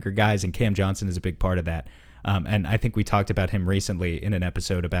their younger guys. And Cam Johnson is a big part of that. And I think we talked about him recently in an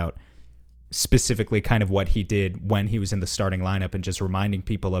episode about specifically kind of what he did when he was in the starting lineup and just reminding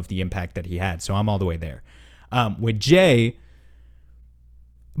people of the impact that he had. So I'm all the way there. With Jay,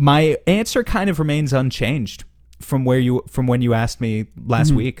 my answer kind of remains unchanged from when you asked me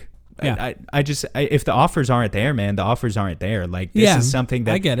last week. Yeah. I just if the offers aren't there, man, the offers aren't there. Like, this is something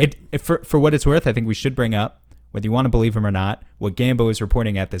that I get it. For what it's worth, I think we should bring up, whether you want to believe him or not, what Gambo is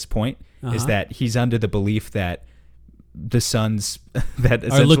reporting at this point is that he's under the belief that the Suns that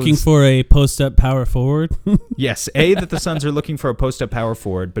are looking for a post-up power forward. Yes, A, that the Suns are looking for a post-up power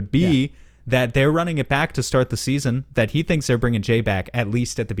forward, but B, that they're running it back to start the season, that he thinks they're bringing Jay back, at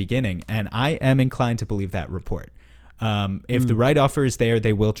least at the beginning, and I am inclined to believe that report. If the right offer is there,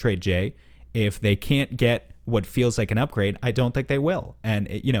 they will trade Jay. If they can't get what feels like an upgrade, I don't think they will. And,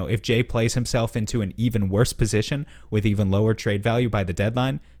 if Jay plays himself into an even worse position with even lower trade value by the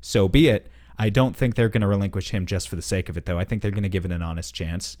deadline, so be it. I don't think they're going to relinquish him just for the sake of it, though. I think they're going to give it an honest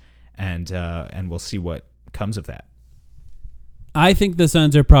chance, and we'll see what comes of that. I think the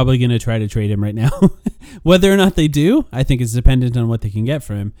Suns are probably going to try to trade him right now. Whether or not they do, I think is dependent on what they can get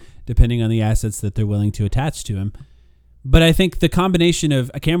for him, depending on the assets that they're willing to attach to him. But I think the combination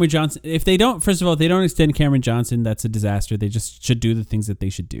of a Cameron Johnson, if they don't extend Cameron Johnson, that's a disaster. They just should do the things that they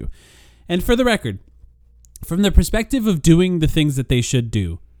should do. And for the record, from the perspective of doing the things that they should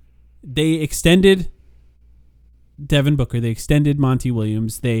do, they extended Devin Booker, they extended Monty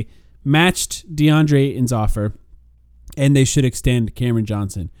Williams, they matched DeAndre Ayton's offer, and they should extend Cameron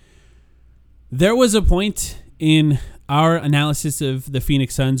Johnson. There was a point in our analysis of the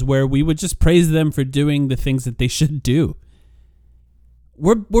Phoenix Suns where we would just praise them for doing the things that they should do.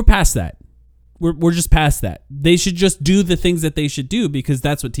 We're past that. We're just past that. They should just do the things that they should do because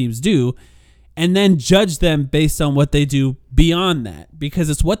that's what teams do, and then judge them based on what they do beyond that, because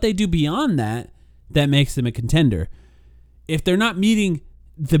it's what they do beyond that that makes them a contender. If they're not meeting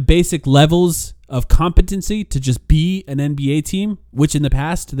the basic levels of competency to just be an NBA team, which in the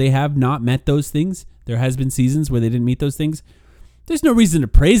past they have not met those things, there has been seasons where they didn't meet those things, there's no reason to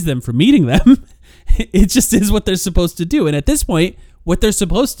praise them for meeting them. It just is what they're supposed to do. And at this point, what they're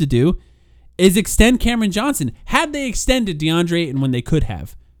supposed to do is extend Cameron Johnson. Had they extended DeAndre Ayton when they could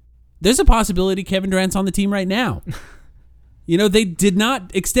have, there's a possibility Kevin Durant's on the team right now. They did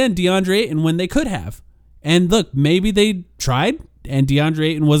not extend DeAndre Ayton when they could have. And look, maybe they tried and DeAndre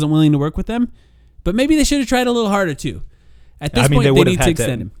Ayton wasn't willing to work with them, but maybe they should have tried a little harder too. At this point, they need to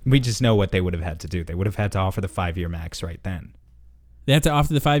extend him. We just know what they would have had to do. They would have had to offer the 5-year max right then. They had to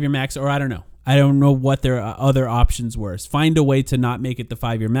offer the 5-year max, or I don't know. I don't know what their other options were. Find a way to not make it the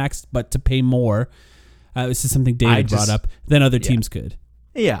 5-year max, but to pay more. This is something David brought up than other teams could.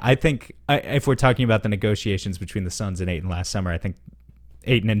 Yeah, I think if we're talking about the negotiations between the Suns and Ayton last summer, I think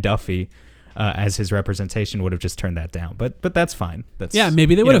Ayton and Duffy, as his representation, would have just turned that down. But that's fine.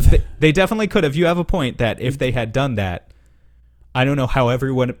 Maybe they would have. They definitely could have. You have a point that if they had done that, I don't know how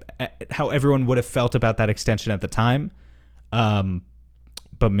everyone would have felt about that extension at the time.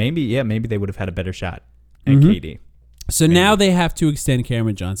 But maybe they would have had a better shot at KD. So now they have to extend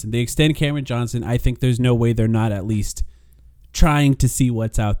Cameron Johnson. They extend Cameron Johnson. I think there's no way they're not at least trying to see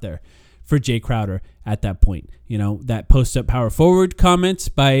what's out there for Jay Crowder at that point. You know, that post-up power forward comment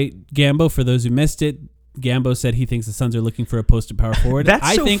by Gambo, for those who missed it, Gambo said he thinks the Suns are looking for a post-up power forward.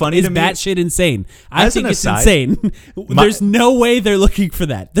 That's so funny to me. That shit insane. I think it's insane. There's no way they're looking for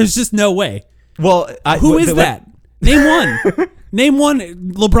that. There's just no way. Well, who is that? Name one. Name one.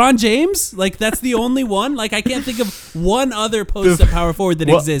 LeBron James? Like, that's the only one? Like, I can't think of one other post-up power forward that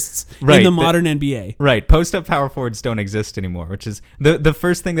exists in the modern NBA. Right. Post-up power forwards don't exist anymore, which is the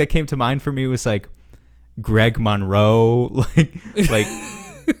first thing that came to mind for me was like Greg Monroe. Like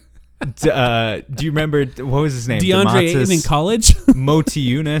do you remember, what was his name? DeAndre Ayton in college? Monty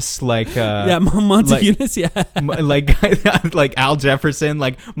Eunice, Monty Eunice, yeah. like Al Jefferson.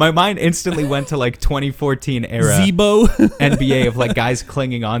 Like, my mind instantly went to like 2014 era Zebo NBA of like guys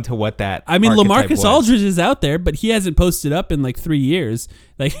clinging on to what that. I mean, LaMarcus Aldridge is out there, but he hasn't posted up in like 3 years.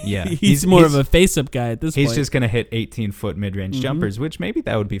 Like, yeah, he's more of a face-up guy at this point. He's just gonna hit 18-foot mid-range jumpers, which maybe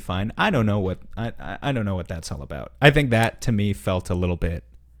that would be fine. I don't know what I don't know what that's all about. I think that to me felt a little bit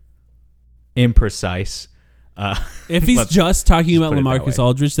imprecise. If he's just talking about LaMarcus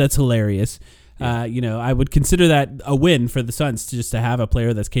Aldridge, that's hilarious. Yeah. I would consider that a win for the Suns to have a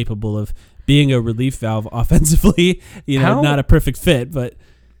player that's capable of being a relief valve offensively. Not a perfect fit, but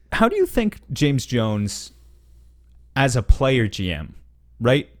how do you think James Jones, as a player GM,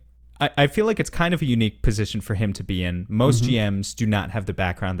 right? I feel like it's kind of a unique position for him to be in. Most GMs do not have the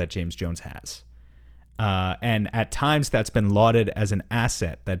background that James Jones has. And at times that's been lauded as an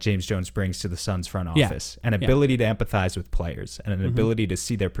asset that James Jones brings to the Suns front office, an ability to empathize with players and an ability to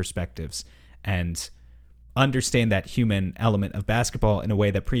see their perspectives and understand that human element of basketball in a way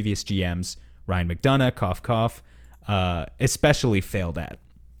that previous GMs, Ryan McDonough, cough, especially failed at.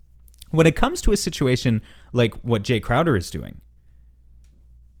 When it comes to a situation like what Jay Crowder is doing,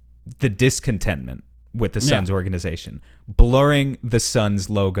 the discontentment with the Suns organization, blurring the Suns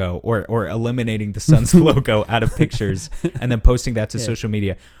logo or eliminating the Suns logo out of pictures and then posting that to social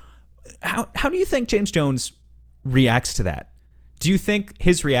media. How do you think James Jones reacts to that? Do you think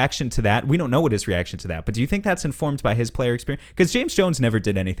his reaction to that, we don't know what his reaction to that, but do you think that's informed by his player experience? Because James Jones never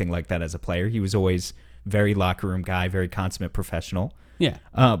did anything like that as a player. He was always very locker room guy, very consummate professional. Yeah.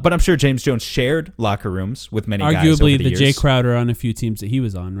 But I'm sure James Jones shared locker rooms with many guys over Arguably the the years. Jay Crowder on a few teams that he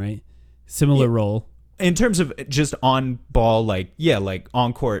was on, right? Similar role. In terms of just on ball, like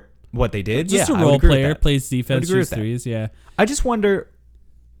on court, what they did. Just a role player, plays defense, shoots threes. Yeah. I just wonder.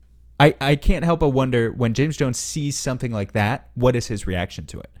 I can't help but wonder when James Jones sees something like that, what is his reaction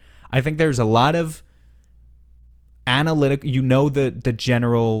to it? I think there's a lot of analytic. The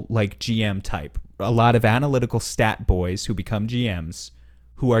general like GM type. A lot of analytical stat boys who become GMs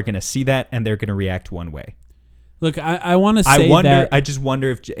who are going to see that and they're going to react one way. Look, I want to say that. I just wonder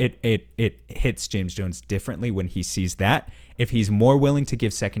if it hits James Jones differently when he sees that. If he's more willing to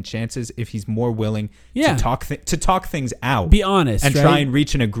give second chances, if he's more willing to talk things out, be honest, and try and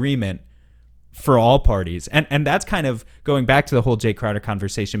reach an agreement for all parties. And that's kind of going back to the whole Jay Crowder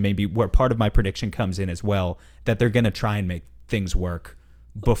conversation, maybe where part of my prediction comes in as well, that they're going to try and make things work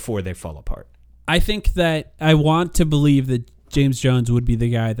before they fall apart. I think that I want to believe that James Jones would be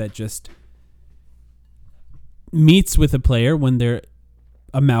the guy that just meets with a player when they're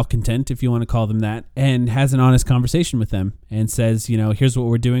a malcontent, if you want to call them that, and has an honest conversation with them and says, here's what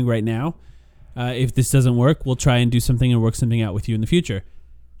we're doing right now. If this doesn't work, we'll try and do something and work something out with you in the future.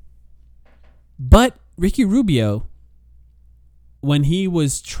 But Ricky Rubio, when he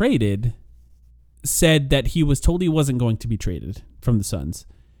was traded, said that he was told he wasn't going to be traded from the Suns.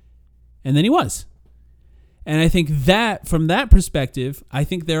 And then he was. And I think that, from that perspective, I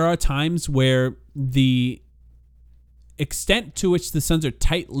think there are times where the extent to which the Suns are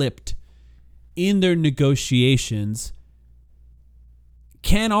tight-lipped in their negotiations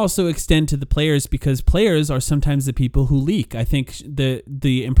can also extend to the players because players are sometimes the people who leak. I think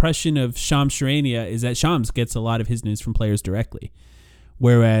the impression of Shams Charania is that Shams gets a lot of his news from players directly,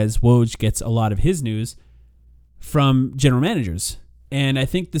 whereas Woj gets a lot of his news from general managers. And I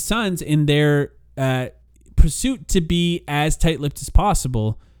think the Suns, in their pursuit to be as tight-lipped as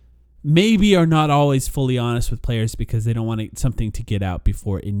possible, maybe are not always fully honest with players because they don't want something to get out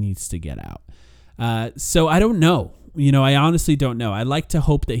before it needs to get out. So I don't know. I honestly don't know. I like to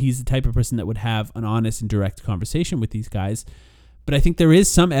hope that he's the type of person that would have an honest and direct conversation with these guys. But I think there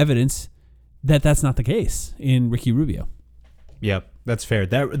is some evidence that that's not the case in Ricky Rubio. Yep, that's fair.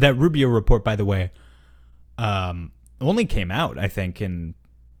 That Rubio report, by the way, only came out, I think,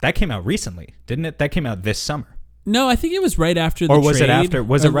 that came out recently, didn't it? That came out this summer. No, I think it was right after the trade. Or was it after?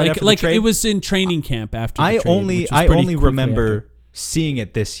 Was it right after the trade? It was in training camp after the trade. I only remember seeing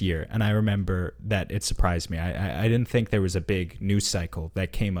it this year, and I remember that it surprised me. I didn't think there was a big news cycle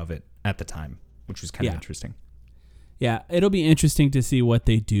that came of it at the time, which was kind of interesting. Yeah, it'll be interesting to see what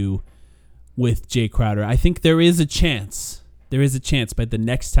they do with Jay Crowder. I think there is a chance. There is a chance by the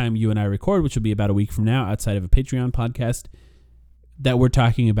next time you and I record, which will be about a week from now, outside of a Patreon podcast, that we're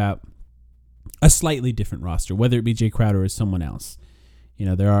talking about a slightly different roster, whether it be Jay Crowder or someone else.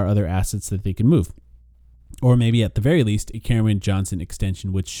 There are other assets that they can move. Or maybe at the very least, a Cameron Johnson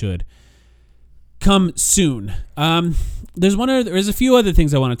extension, which should come soon. There's a few other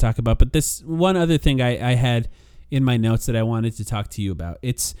things I want to talk about, but this one other thing I had in my notes that I wanted to talk to you about.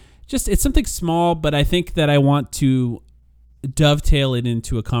 It's something small, but I think that I want to dovetail it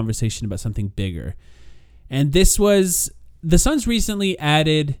into a conversation about something bigger. And this was, the Suns recently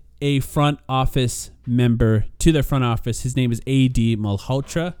added a front office member to their front office. His name is A.D.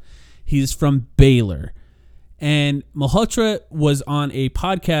 Malhotra. He's from Baylor. And Malhotra was on a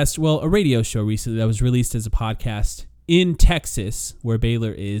podcast, a radio show recently that was released as a podcast in Texas, where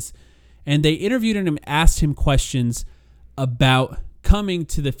Baylor is. And they interviewed him and asked him questions about coming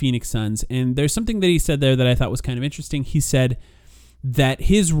to the Phoenix Suns. And there's something that he said there that I thought was kind of interesting. He said that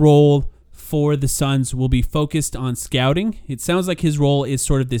his role for the Suns will be focused on scouting. It sounds like his role is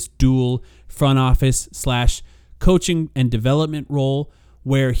sort of this dual front office / coaching and development role,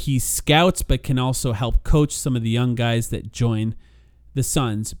 where he scouts but can also help coach some of the young guys that join the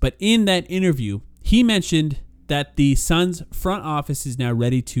Suns. But in that interview, he mentioned that the Suns front office is now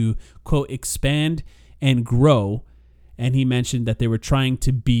ready to, quote, expand and grow. And he mentioned that they were trying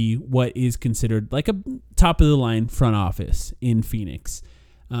to be what is considered like a top-of-the-line front office in Phoenix.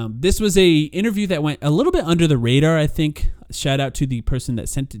 This was a interview that went a little bit under the radar, I think. Shout out to the person that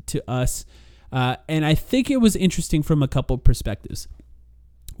sent it to us. And I think it was interesting from a couple of perspectives.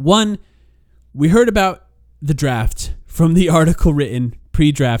 One, we heard about the draft from the article written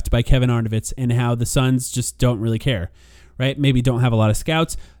pre-draft by Kevin Arnovitz and how the Suns just don't really care, right? Maybe don't have a lot of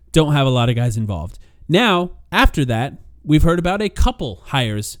scouts, don't have a lot of guys involved. Now, after that, we've heard about a couple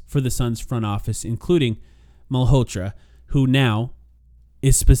hires for the Suns front office, including Malhotra, who now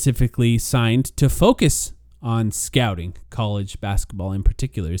is specifically signed to focus on scouting. College basketball in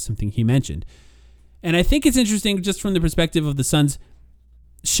particular is something he mentioned. And I think it's interesting just from the perspective of the Suns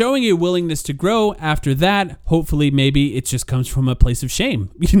showing a willingness to grow. After that, hopefully maybe it just comes from a place of shame,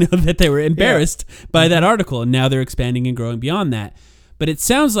 that they were embarrassed by that article, and now they're expanding and growing beyond that. But it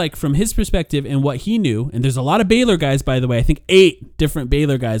sounds like from his perspective and what he knew, and there's a lot of Baylor guys, by the way, I think 8 different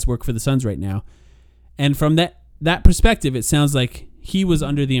Baylor guys work for the Suns right now. And from that perspective, it sounds like he was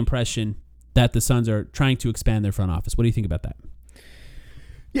under the impression that the Suns are trying to expand their front office. What do you think about that?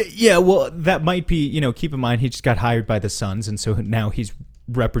 Yeah, well, that might be, keep in mind he just got hired by the Suns, and so now he's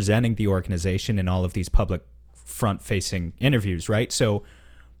representing the organization in all of these public front-facing interviews, right? So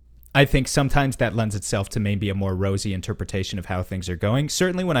I think sometimes that lends itself to maybe a more rosy interpretation of how things are going.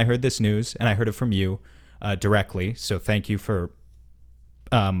 Certainly when I heard this news, and I heard it from you directly, so thank you for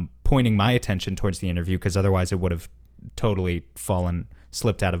pointing my attention towards the interview, because otherwise it would have totally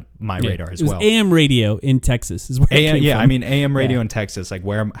slipped out of my radar as well. It was AM radio in Texas is where it came from. I mean AM radio in Texas. Like,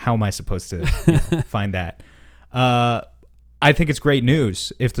 how am I supposed to find that? I think it's great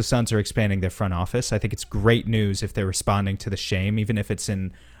news if the Suns are expanding their front office. I think it's great news if they're responding to the shame, even if it's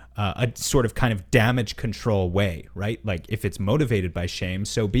in a sort of kind of damage control way, right? Like, if it's motivated by shame,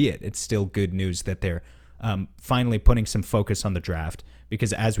 so be it. It's still good news that they're finally putting some focus on the draft,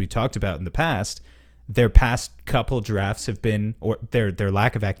 because as we talked about in the past, their past couple drafts have been, or their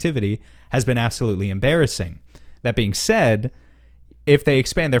lack of activity has been absolutely embarrassing. That being said, if they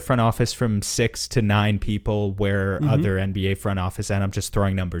expand their front office from 6 to 9 people, where other NBA front office, and I'm just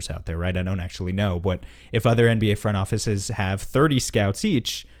throwing numbers out there, right? I don't actually know, but if other NBA front offices have 30 scouts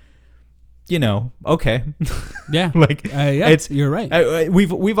each, okay. Yeah. You're right.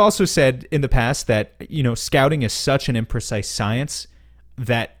 We've also said in the past that, scouting is such an imprecise science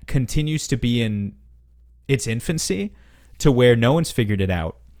that continues to be in its infancy to where no one's figured it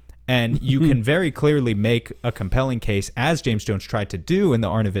out. And you can very clearly make a compelling case, as James Jones tried to do in the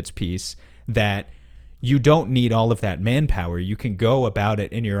Arnovitz piece, that you don't need all of that manpower. You can go about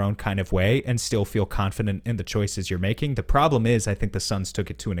it in your own kind of way and still feel confident in the choices you're making. The problem is, I think the Suns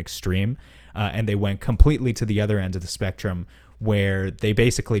took it to an extreme, and they went completely to the other end of the spectrum, where they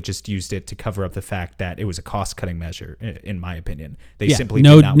basically just used it to cover up the fact that it was a cost-cutting measure, in my opinion. They simply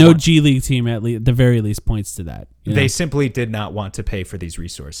did not want G League team, at the very least, points to that. They simply did not want to pay for these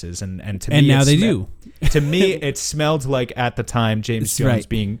resources, and to me, and now they do. To me, it smelled like at the time James Jones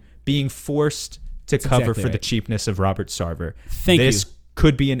being forced to cover for the cheapness of Robert Sarver. This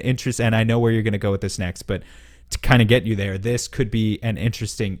could be an interest, and I know where you're going to go with this next, but to kind of get you there, this could be an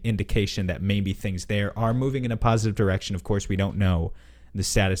interesting indication that maybe things there are moving in a positive direction. Of course, we don't know the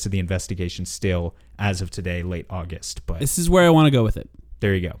status of the investigation still as of today, late August. But this is where I want to go with it.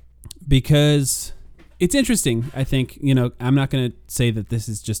 There you go. Because it's interesting. I think, I'm not going to say that this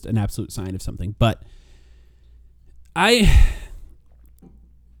is just an absolute sign of something, but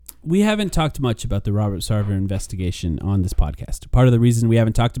we haven't talked much about the Robert Sarver investigation on this podcast. Part of the reason we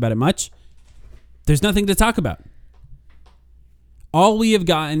haven't talked about it much, there's nothing to talk about. All we have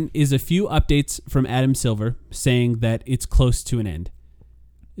gotten is a few updates from Adam Silver saying that it's close to an end.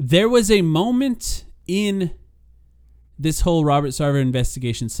 There was a moment in this whole Robert Sarver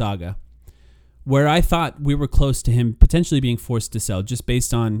investigation saga where I thought we were close to him potentially being forced to sell, just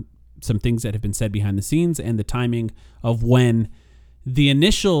based on some things that have been said behind the scenes and the timing of when the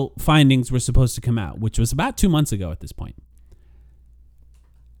initial findings were supposed to come out, which was about 2 months ago at this point.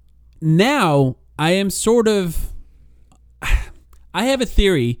 Now, I have a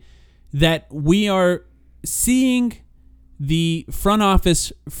theory that we are seeing the front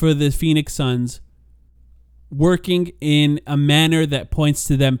office for the Phoenix Suns working in a manner that points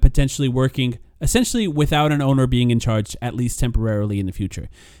to them potentially working essentially without an owner being in charge, at least temporarily in the future.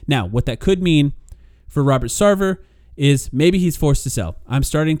 Now, what that could mean for Robert Sarver is maybe he's forced to sell. I'm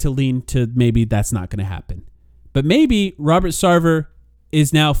starting to lean to maybe that's not going to happen. But maybe Robert Sarver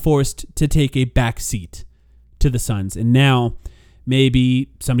is now forced to take a back seat to the Suns. And now maybe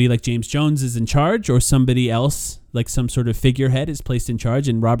somebody like James Jones is in charge, or somebody else, like some sort of figurehead, is placed in charge,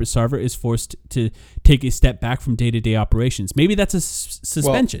 and Robert Sarver is forced to take a step back from day-to-day operations. Maybe that's a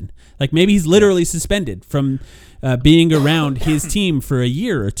suspension. Like maybe he's literally suspended from being around his team for a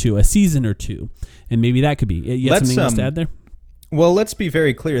year or two, a season or two. And maybe that could be. You have something else to add there? Well, let's be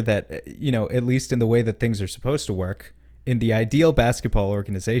very clear that, at least in the way that things are supposed to work, in the ideal basketball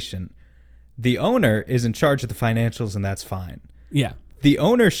organization, the owner is in charge of the financials, and that's fine. Yeah. The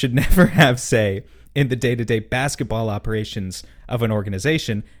owner should never have say in the day-to-day basketball operations of an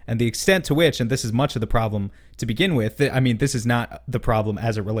organization, and the extent to which, and this is much of the problem to begin with, I mean, this is not the problem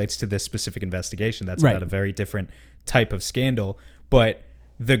as it relates to this specific investigation. That's about a very different type of scandal. But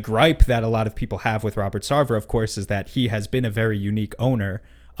the gripe that a lot of people have with Robert Sarver, of course, is that he has been a very unique owner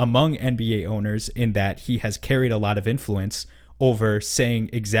among NBA owners in that he has carried a lot of influence over saying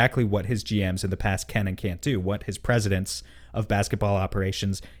exactly what his GMs in the past can and can't do, what his presidents of basketball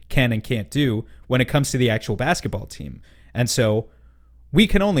operations can and can't do when it comes to the actual basketball team. And so we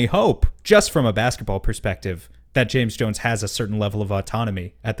can only hope, just from a basketball perspective, that James Jones has a certain level of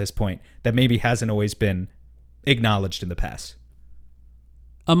autonomy at this point that maybe hasn't always been acknowledged in the past.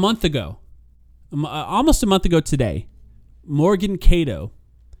 A month ago, almost a month ago today, Morgan Cato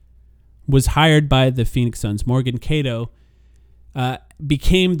was hired by the Phoenix Suns. Morgan Cato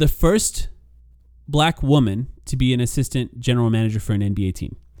became the first black woman to be an assistant general manager for an NBA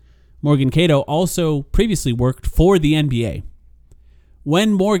team. Morgan Cato also previously worked for the NBA.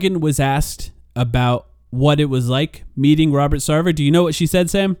 When Morgan was asked about what it was like meeting Robert Sarver, do you know what she said,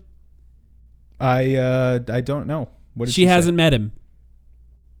 Sam? I don't know. What did she hasn't met him.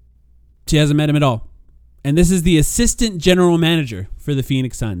 She hasn't met him at all. And this is the assistant general manager for the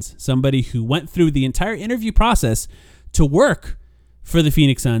Phoenix Suns, somebody who went through the entire interview process to work for the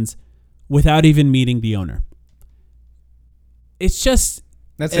Phoenix Suns without even meeting the owner. It's just,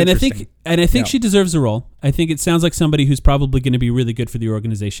 that's interesting. I think she deserves a role. I think it sounds like somebody who's probably going to be really good for the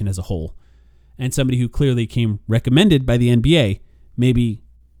organization as a whole, and somebody who clearly came recommended by the NBA, maybe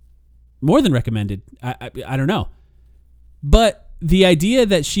more than recommended. I don't know, but the idea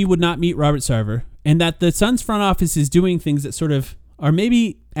that she would not meet Robert Sarver, and that the Suns front office is doing things that sort of are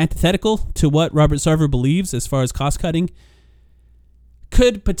maybe antithetical to what Robert Sarver believes as far as cost cutting,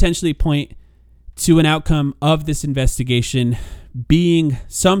 could potentially point to an outcome of this investigation being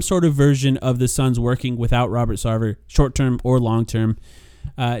some sort of version of the Suns working without Robert Sarver, short-term or long-term,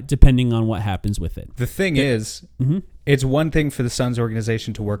 depending on what happens with it. The thing is, it's one thing for the Suns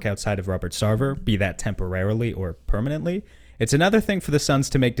organization to work outside of Robert Sarver, be that temporarily or permanently. It's another thing for the Suns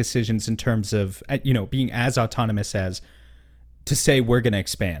to make decisions in terms of, being as autonomous as to say we're going to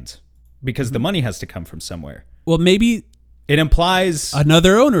expand, because the money has to come from somewhere. Well, maybe it implies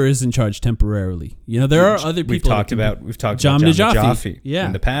another owner is in charge temporarily. There are other people. We've talked John about Jahm Najafi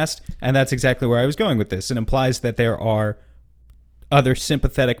in the past, and that's exactly where I was going with this. It implies that there are other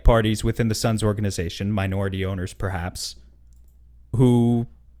sympathetic parties within the Suns organization, minority owners perhaps, who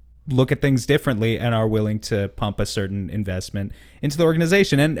look at things differently and are willing to pump a certain investment into the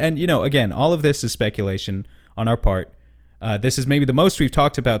organization. And again, all of this is speculation on our part. This is maybe the most we've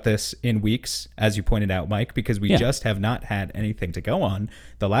talked about this in weeks, as you pointed out, Mike, because we just have not had anything to go on.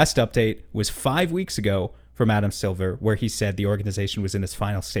 The last update was 5 weeks ago from Adam Silver, where he said the organization was in its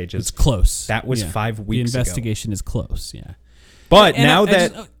final stages. It's close. That was 5 weeks ago. The investigation is close, yeah. But now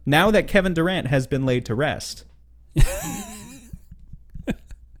that Kevin Durant has been laid to rest...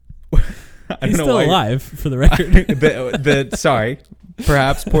 He's still alive, for the record. Sorry,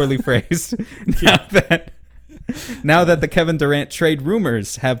 perhaps poorly phrased. Now that the Kevin Durant trade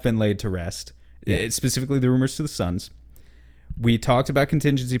rumors have been laid to rest, specifically the rumors to the Suns, we talked about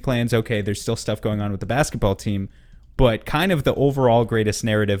contingency plans. Okay, there's still stuff going on with the basketball team, but kind of the overall greatest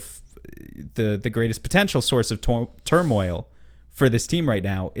narrative, the greatest potential source of turmoil for this team right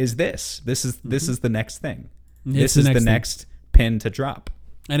now is this. This is the next thing. This is the next pin to drop.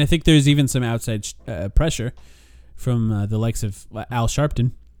 And I think there's even some outside pressure from the likes of Al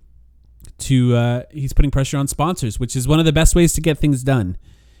Sharpton he's putting pressure on sponsors, which is one of the best ways to get things done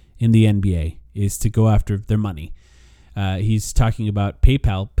in the NBA, is to go after their money. He's talking about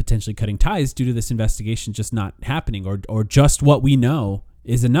PayPal potentially cutting ties due to this investigation just not happening, or just what we know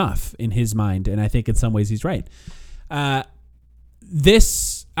is enough in his mind. And I think in some ways he's right.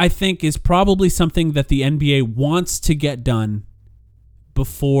 This, I think, is probably something that the NBA wants to get done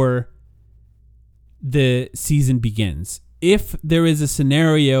before the season begins. If there is a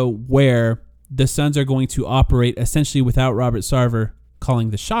scenario where the Suns are going to operate essentially without Robert Sarver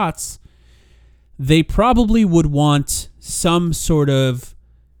calling the shots, they probably would want some sort of,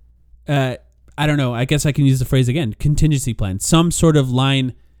 I don't know, I guess I can use the phrase again, contingency plan, some sort of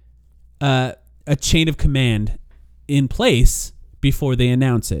line, a chain of command in place before they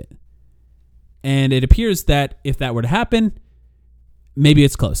announce it. And it appears that if that were to happen, maybe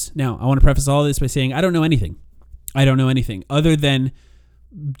it's close. Now, I want to preface all of this by saying I don't know anything. I don't know anything other than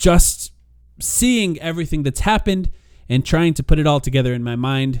just seeing everything that's happened and trying to put it all together in my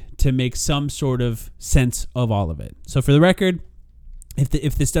mind to make some sort of sense of all of it. So for the record, if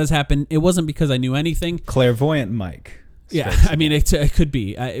this does happen, it wasn't because I knew anything. Clairvoyant Mike. Yeah, I mean, it could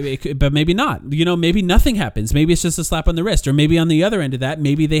be, but maybe not. Maybe nothing happens. Maybe it's just a slap on the wrist, or maybe on the other end of that,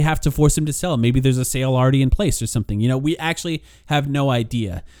 maybe they have to force him to sell. Maybe there's a sale already in place or something. We actually have no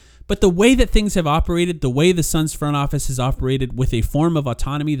idea. But the way that things have operated, the way the Suns front office has operated with a form of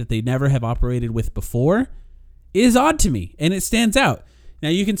autonomy that they never have operated with before is odd to me, and it stands out. Now,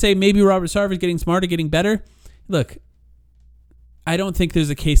 you can say maybe Robert Sarver is getting smarter, getting better. Look, I don't think there's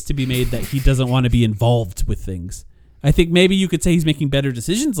a case to be made that he doesn't want to be involved with things. I think maybe you could say he's making better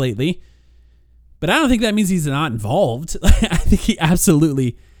decisions lately, but I don't think that means he's not involved. I think he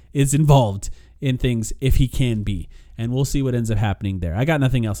absolutely is involved in things if he can be. And we'll see what ends up happening there. I got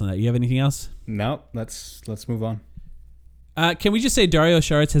nothing else on that. You have anything else? No, let's move on. Can we just say Dario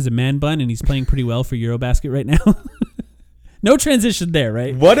Saric has a man bun and he's playing pretty well for Eurobasket right now? No transition there,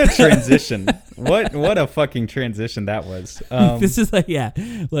 right? What a transition. What a fucking transition that was. This is like,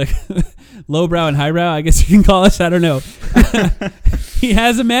 look, lowbrow and highbrow, I guess you can call us. I don't know. He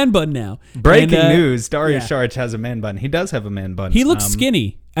has a man bun now. Breaking news, Dario Saric has a man bun. He does have a man bun. He looks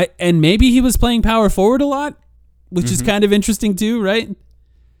skinny. And maybe he was playing power forward a lot, which is kind of interesting too, right?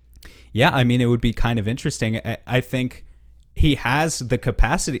 Yeah, I mean, it would be kind of interesting. I think he has the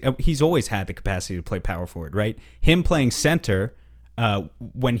capacity. He's always had the capacity to play power forward, right? Him playing center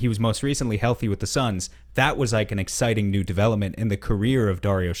when he was most recently healthy with the Suns, that was like an exciting new development in the career of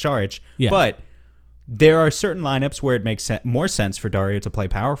Dario Saric. Yeah. But there are certain lineups where it makes more sense for Dario to play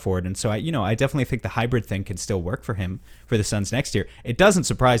power forward. And so, I definitely think the hybrid thing can still work for him for the Suns next year. It doesn't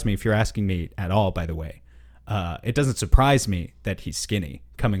surprise me if you're asking me at all, by the way. It doesn't surprise me that he's skinny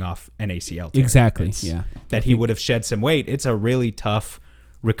coming off an ACL tear. Exactly, That he would have shed some weight. It's a really tough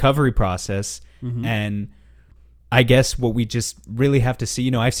recovery process. And I guess what we just really have to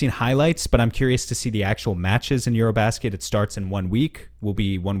see, I've seen highlights, but I'm curious to see the actual matches in Eurobasket. It starts in 1 week. Will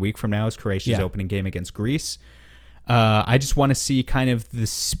be 1 week from now is Croatia's opening game against Greece. I just want to see kind of the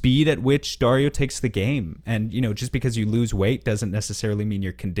speed at which Dario takes the game. And, just because you lose weight doesn't necessarily mean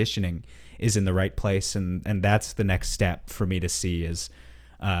your conditioning is in the right place. And that's the next step for me to see is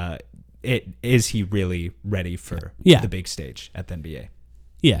he really ready for the big stage at the NBA?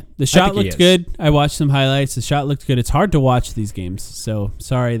 Yeah, the shot looked good. I watched some highlights. The shot looked good. It's hard to watch these games, so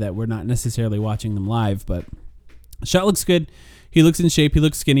sorry that we're not necessarily watching them live, but the shot looks good. He looks in shape. He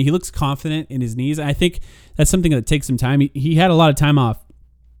looks skinny. He looks confident in his knees. I think that's something that takes some time. He had a lot of time off.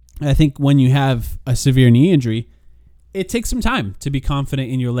 I think when you have a severe knee injury, it takes some time to be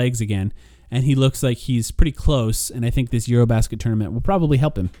confident in your legs again, and he looks like he's pretty close, and I think this Eurobasket tournament will probably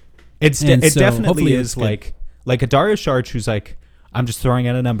help him. It definitely is like a Dario Saric who's like, I'm just throwing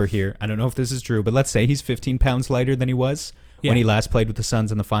out a number here. I don't know if this is true, but let's say he's 15 pounds lighter than he was when he last played with the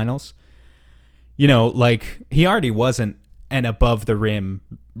Suns in the finals. He already wasn't an above the rim,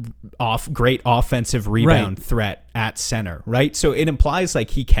 great offensive rebound threat at center, right? So it implies like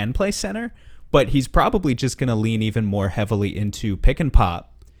he can play center, but he's probably just going to lean even more heavily into pick and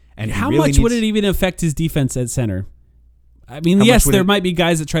pop. And how much would it even affect his defense at center? I mean, yes, there might be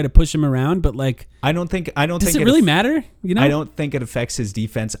guys that try to push him around, but I don't think does it really matter? I don't think it affects his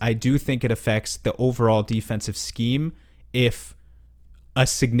defense. I do think it affects the overall defensive scheme if a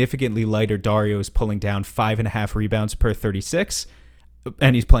significantly lighter Dario is pulling down 5.5 rebounds per 36,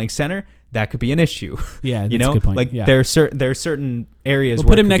 and he's playing center. That could be an issue. Yeah, that's a good point. There are certain areas. We'll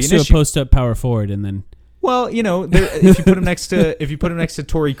put him next to a post-up power forward, and then. Well, if you put him next to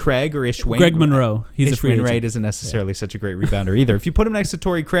Torrey Craig or Ish Wainwright, Greg Monroe, Ish Wainwright isn't necessarily such a great rebounder either. If you put him next to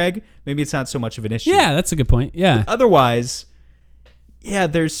Torrey Craig, maybe it's not so much of an issue. Yeah, that's a good point. Yeah. But otherwise,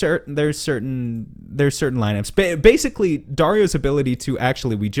 there's certain lineups. Basically, Dario's ability to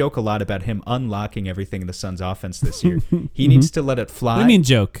we joke a lot about him unlocking everything in the Suns' offense this year. He needs to let it fly. What do you mean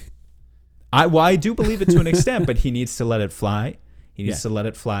joke? I do believe it to an extent, but he needs to let it fly. He needs to let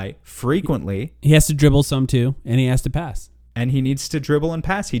it fly frequently. He has to dribble some too, and he has to pass. And he needs to dribble and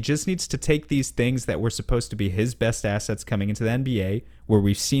pass. He just needs to take these things that were supposed to be his best assets coming into the NBA, where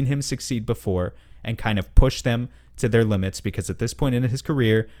we've seen him succeed before, and kind of push them to their limits, because at this point in his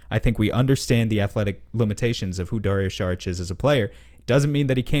career, I think we understand the athletic limitations of who Dario Saric is as a player. It doesn't mean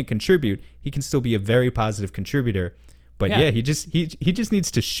that he can't contribute. He can still be a very positive contributor. But he just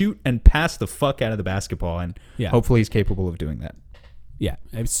needs to shoot and pass the fuck out of the basketball, and hopefully he's capable of doing that. Yeah,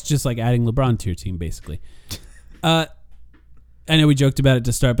 it's just like adding LeBron to your team, basically. I know we joked about it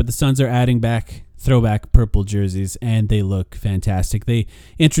to start, but the Suns are adding back throwback purple jerseys, and they look fantastic. They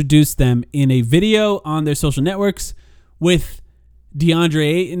introduced them in a video on their social networks with DeAndre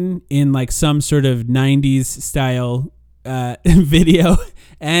Ayton in like some sort of 90s style video,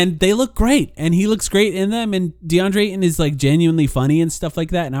 and they look great, and he looks great in them, and DeAndre Ayton is like genuinely funny and stuff like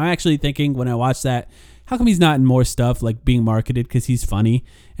that. And I'm actually thinking when I watched that, how come he's not in more stuff like being marketed? Because he's funny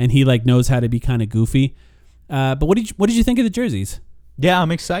and he like knows how to be kind of goofy. But what did you think of the jerseys? Yeah,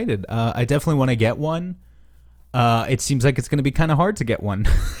 I'm excited. I definitely want to get one. It seems like it's going to be kind of hard to get one.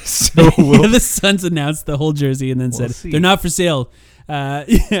 So the Suns announced the whole jersey and then said they're not for sale.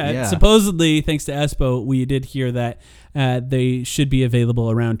 Supposedly, thanks to Espo, we did hear that they should be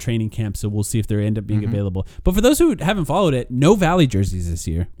available around training camp, so we'll see if they end up being available. But for those who haven't followed it, no Valley jerseys this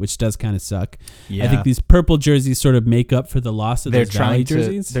year, which does kind of suck. Yeah. I think these purple jerseys sort of make up for the loss of those Valley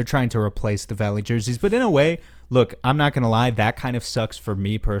jerseys. They're trying to replace the Valley jerseys, but in a way, look, I'm not going to lie, that kind of sucks for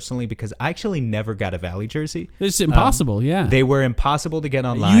me personally, because I actually never got a Valley jersey. It's impossible, They were impossible to get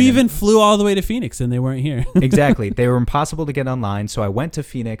online. You even flew all the way to Phoenix and they weren't here. Exactly. They were impossible to get online, so I went to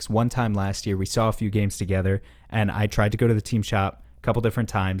Phoenix one time last year. We saw a few games together, and I tried to go to the team shop a couple different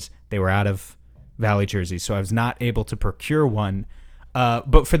times. They were out of Valley jerseys, so I was not able to procure one.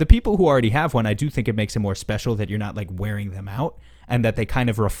 But for the people who already have one, I do think it makes it more special that you're not like wearing them out, and that they kind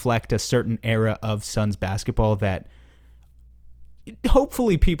of reflect a certain era of Suns basketball that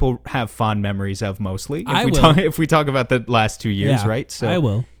hopefully people have fond memories of mostly. If we talk about the last 2 years, right? So I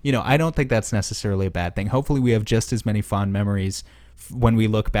will. I don't think that's necessarily a bad thing. Hopefully we have just as many fond memories when we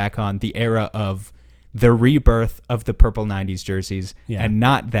look back on the era of the rebirth of the purple 90s jerseys, and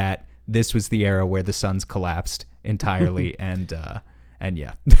not that this was the era where the Suns collapsed entirely. and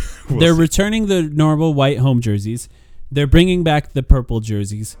they're returning the normal white home jerseys. They're bringing back the purple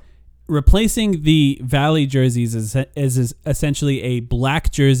jerseys, replacing the Valley jerseys as essentially a black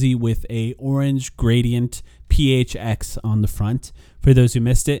jersey with a orange gradient PHX on the front, for those who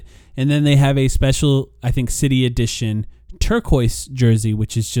missed it. And then they have a special, I think, City Edition turquoise jersey,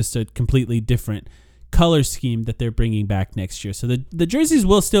 which is just a completely different color scheme that they're bringing back next year. So the jerseys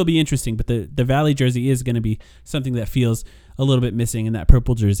will still be interesting, but the Valley jersey is going to be something that feels a little bit missing, and that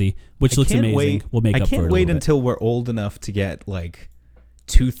purple jersey, which looks amazing, will make up for it. I can't wait until we're old enough to get like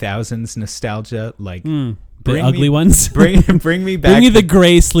 2000s nostalgia, like the ugly ones. Bring me back. Bring me the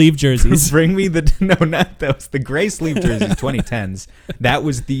gray sleeve jerseys. Bring me not those. The gray sleeve jerseys, 2010s. That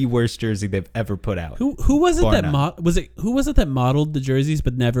was the worst jersey they've ever put out. Who was it Who was it that modeled the jerseys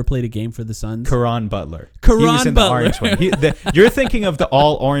but never played a game for the Suns? Caron Butler. He was in Butler. The orange one. You're thinking of the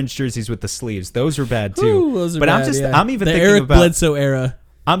all orange jerseys with the sleeves. Those are bad too. Ooh, those are bad, I'm even the thinking Eric about Bledsoe era.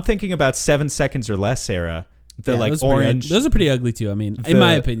 I'm thinking about 7 seconds or less era. The like orange. Those are pretty ugly too. I mean, in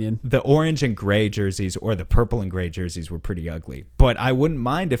my opinion, the orange and gray jerseys or the purple and gray jerseys were pretty ugly. But I wouldn't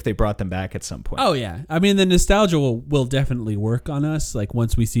mind if they brought them back at some point. Oh yeah, I mean the nostalgia will definitely work on us. Like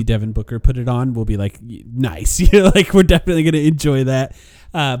once we see Devin Booker put it on, we'll be like, nice. Like we're definitely gonna enjoy that.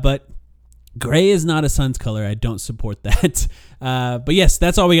 But gray is not a Suns color. I don't support that. But yes,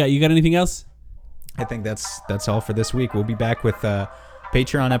 that's all we got. You got anything else? I think that's all for this week. We'll be back with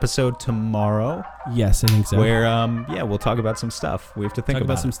Patreon episode tomorrow. Yes, I think so. Where we'll talk about some stuff. We have to think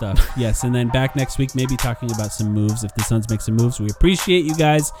about some stuff. Yes, and then back next week, maybe talking about some moves if the Suns make some moves. We appreciate you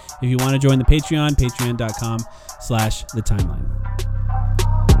guys. If you want to join the Patreon, patreon.com/thetimeline.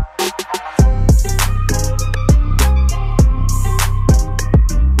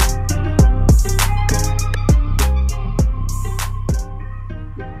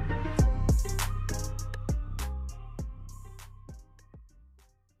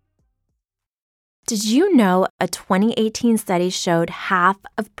 Did you know a 2018 study showed half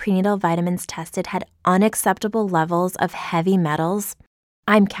of prenatal vitamins tested had unacceptable levels of heavy metals?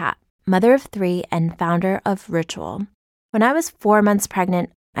 I'm Kat, mother of 3 and founder of Ritual. When I was 4 months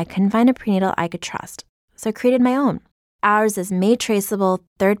pregnant, I couldn't find a prenatal I could trust, so I created my own. Ours is made traceable,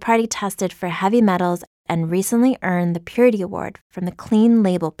 third-party tested for heavy metals, and recently earned the Purity Award from the Clean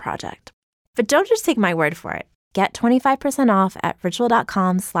Label Project. But don't just take my word for it. Get 25% off at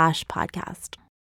ritual.com/podcast.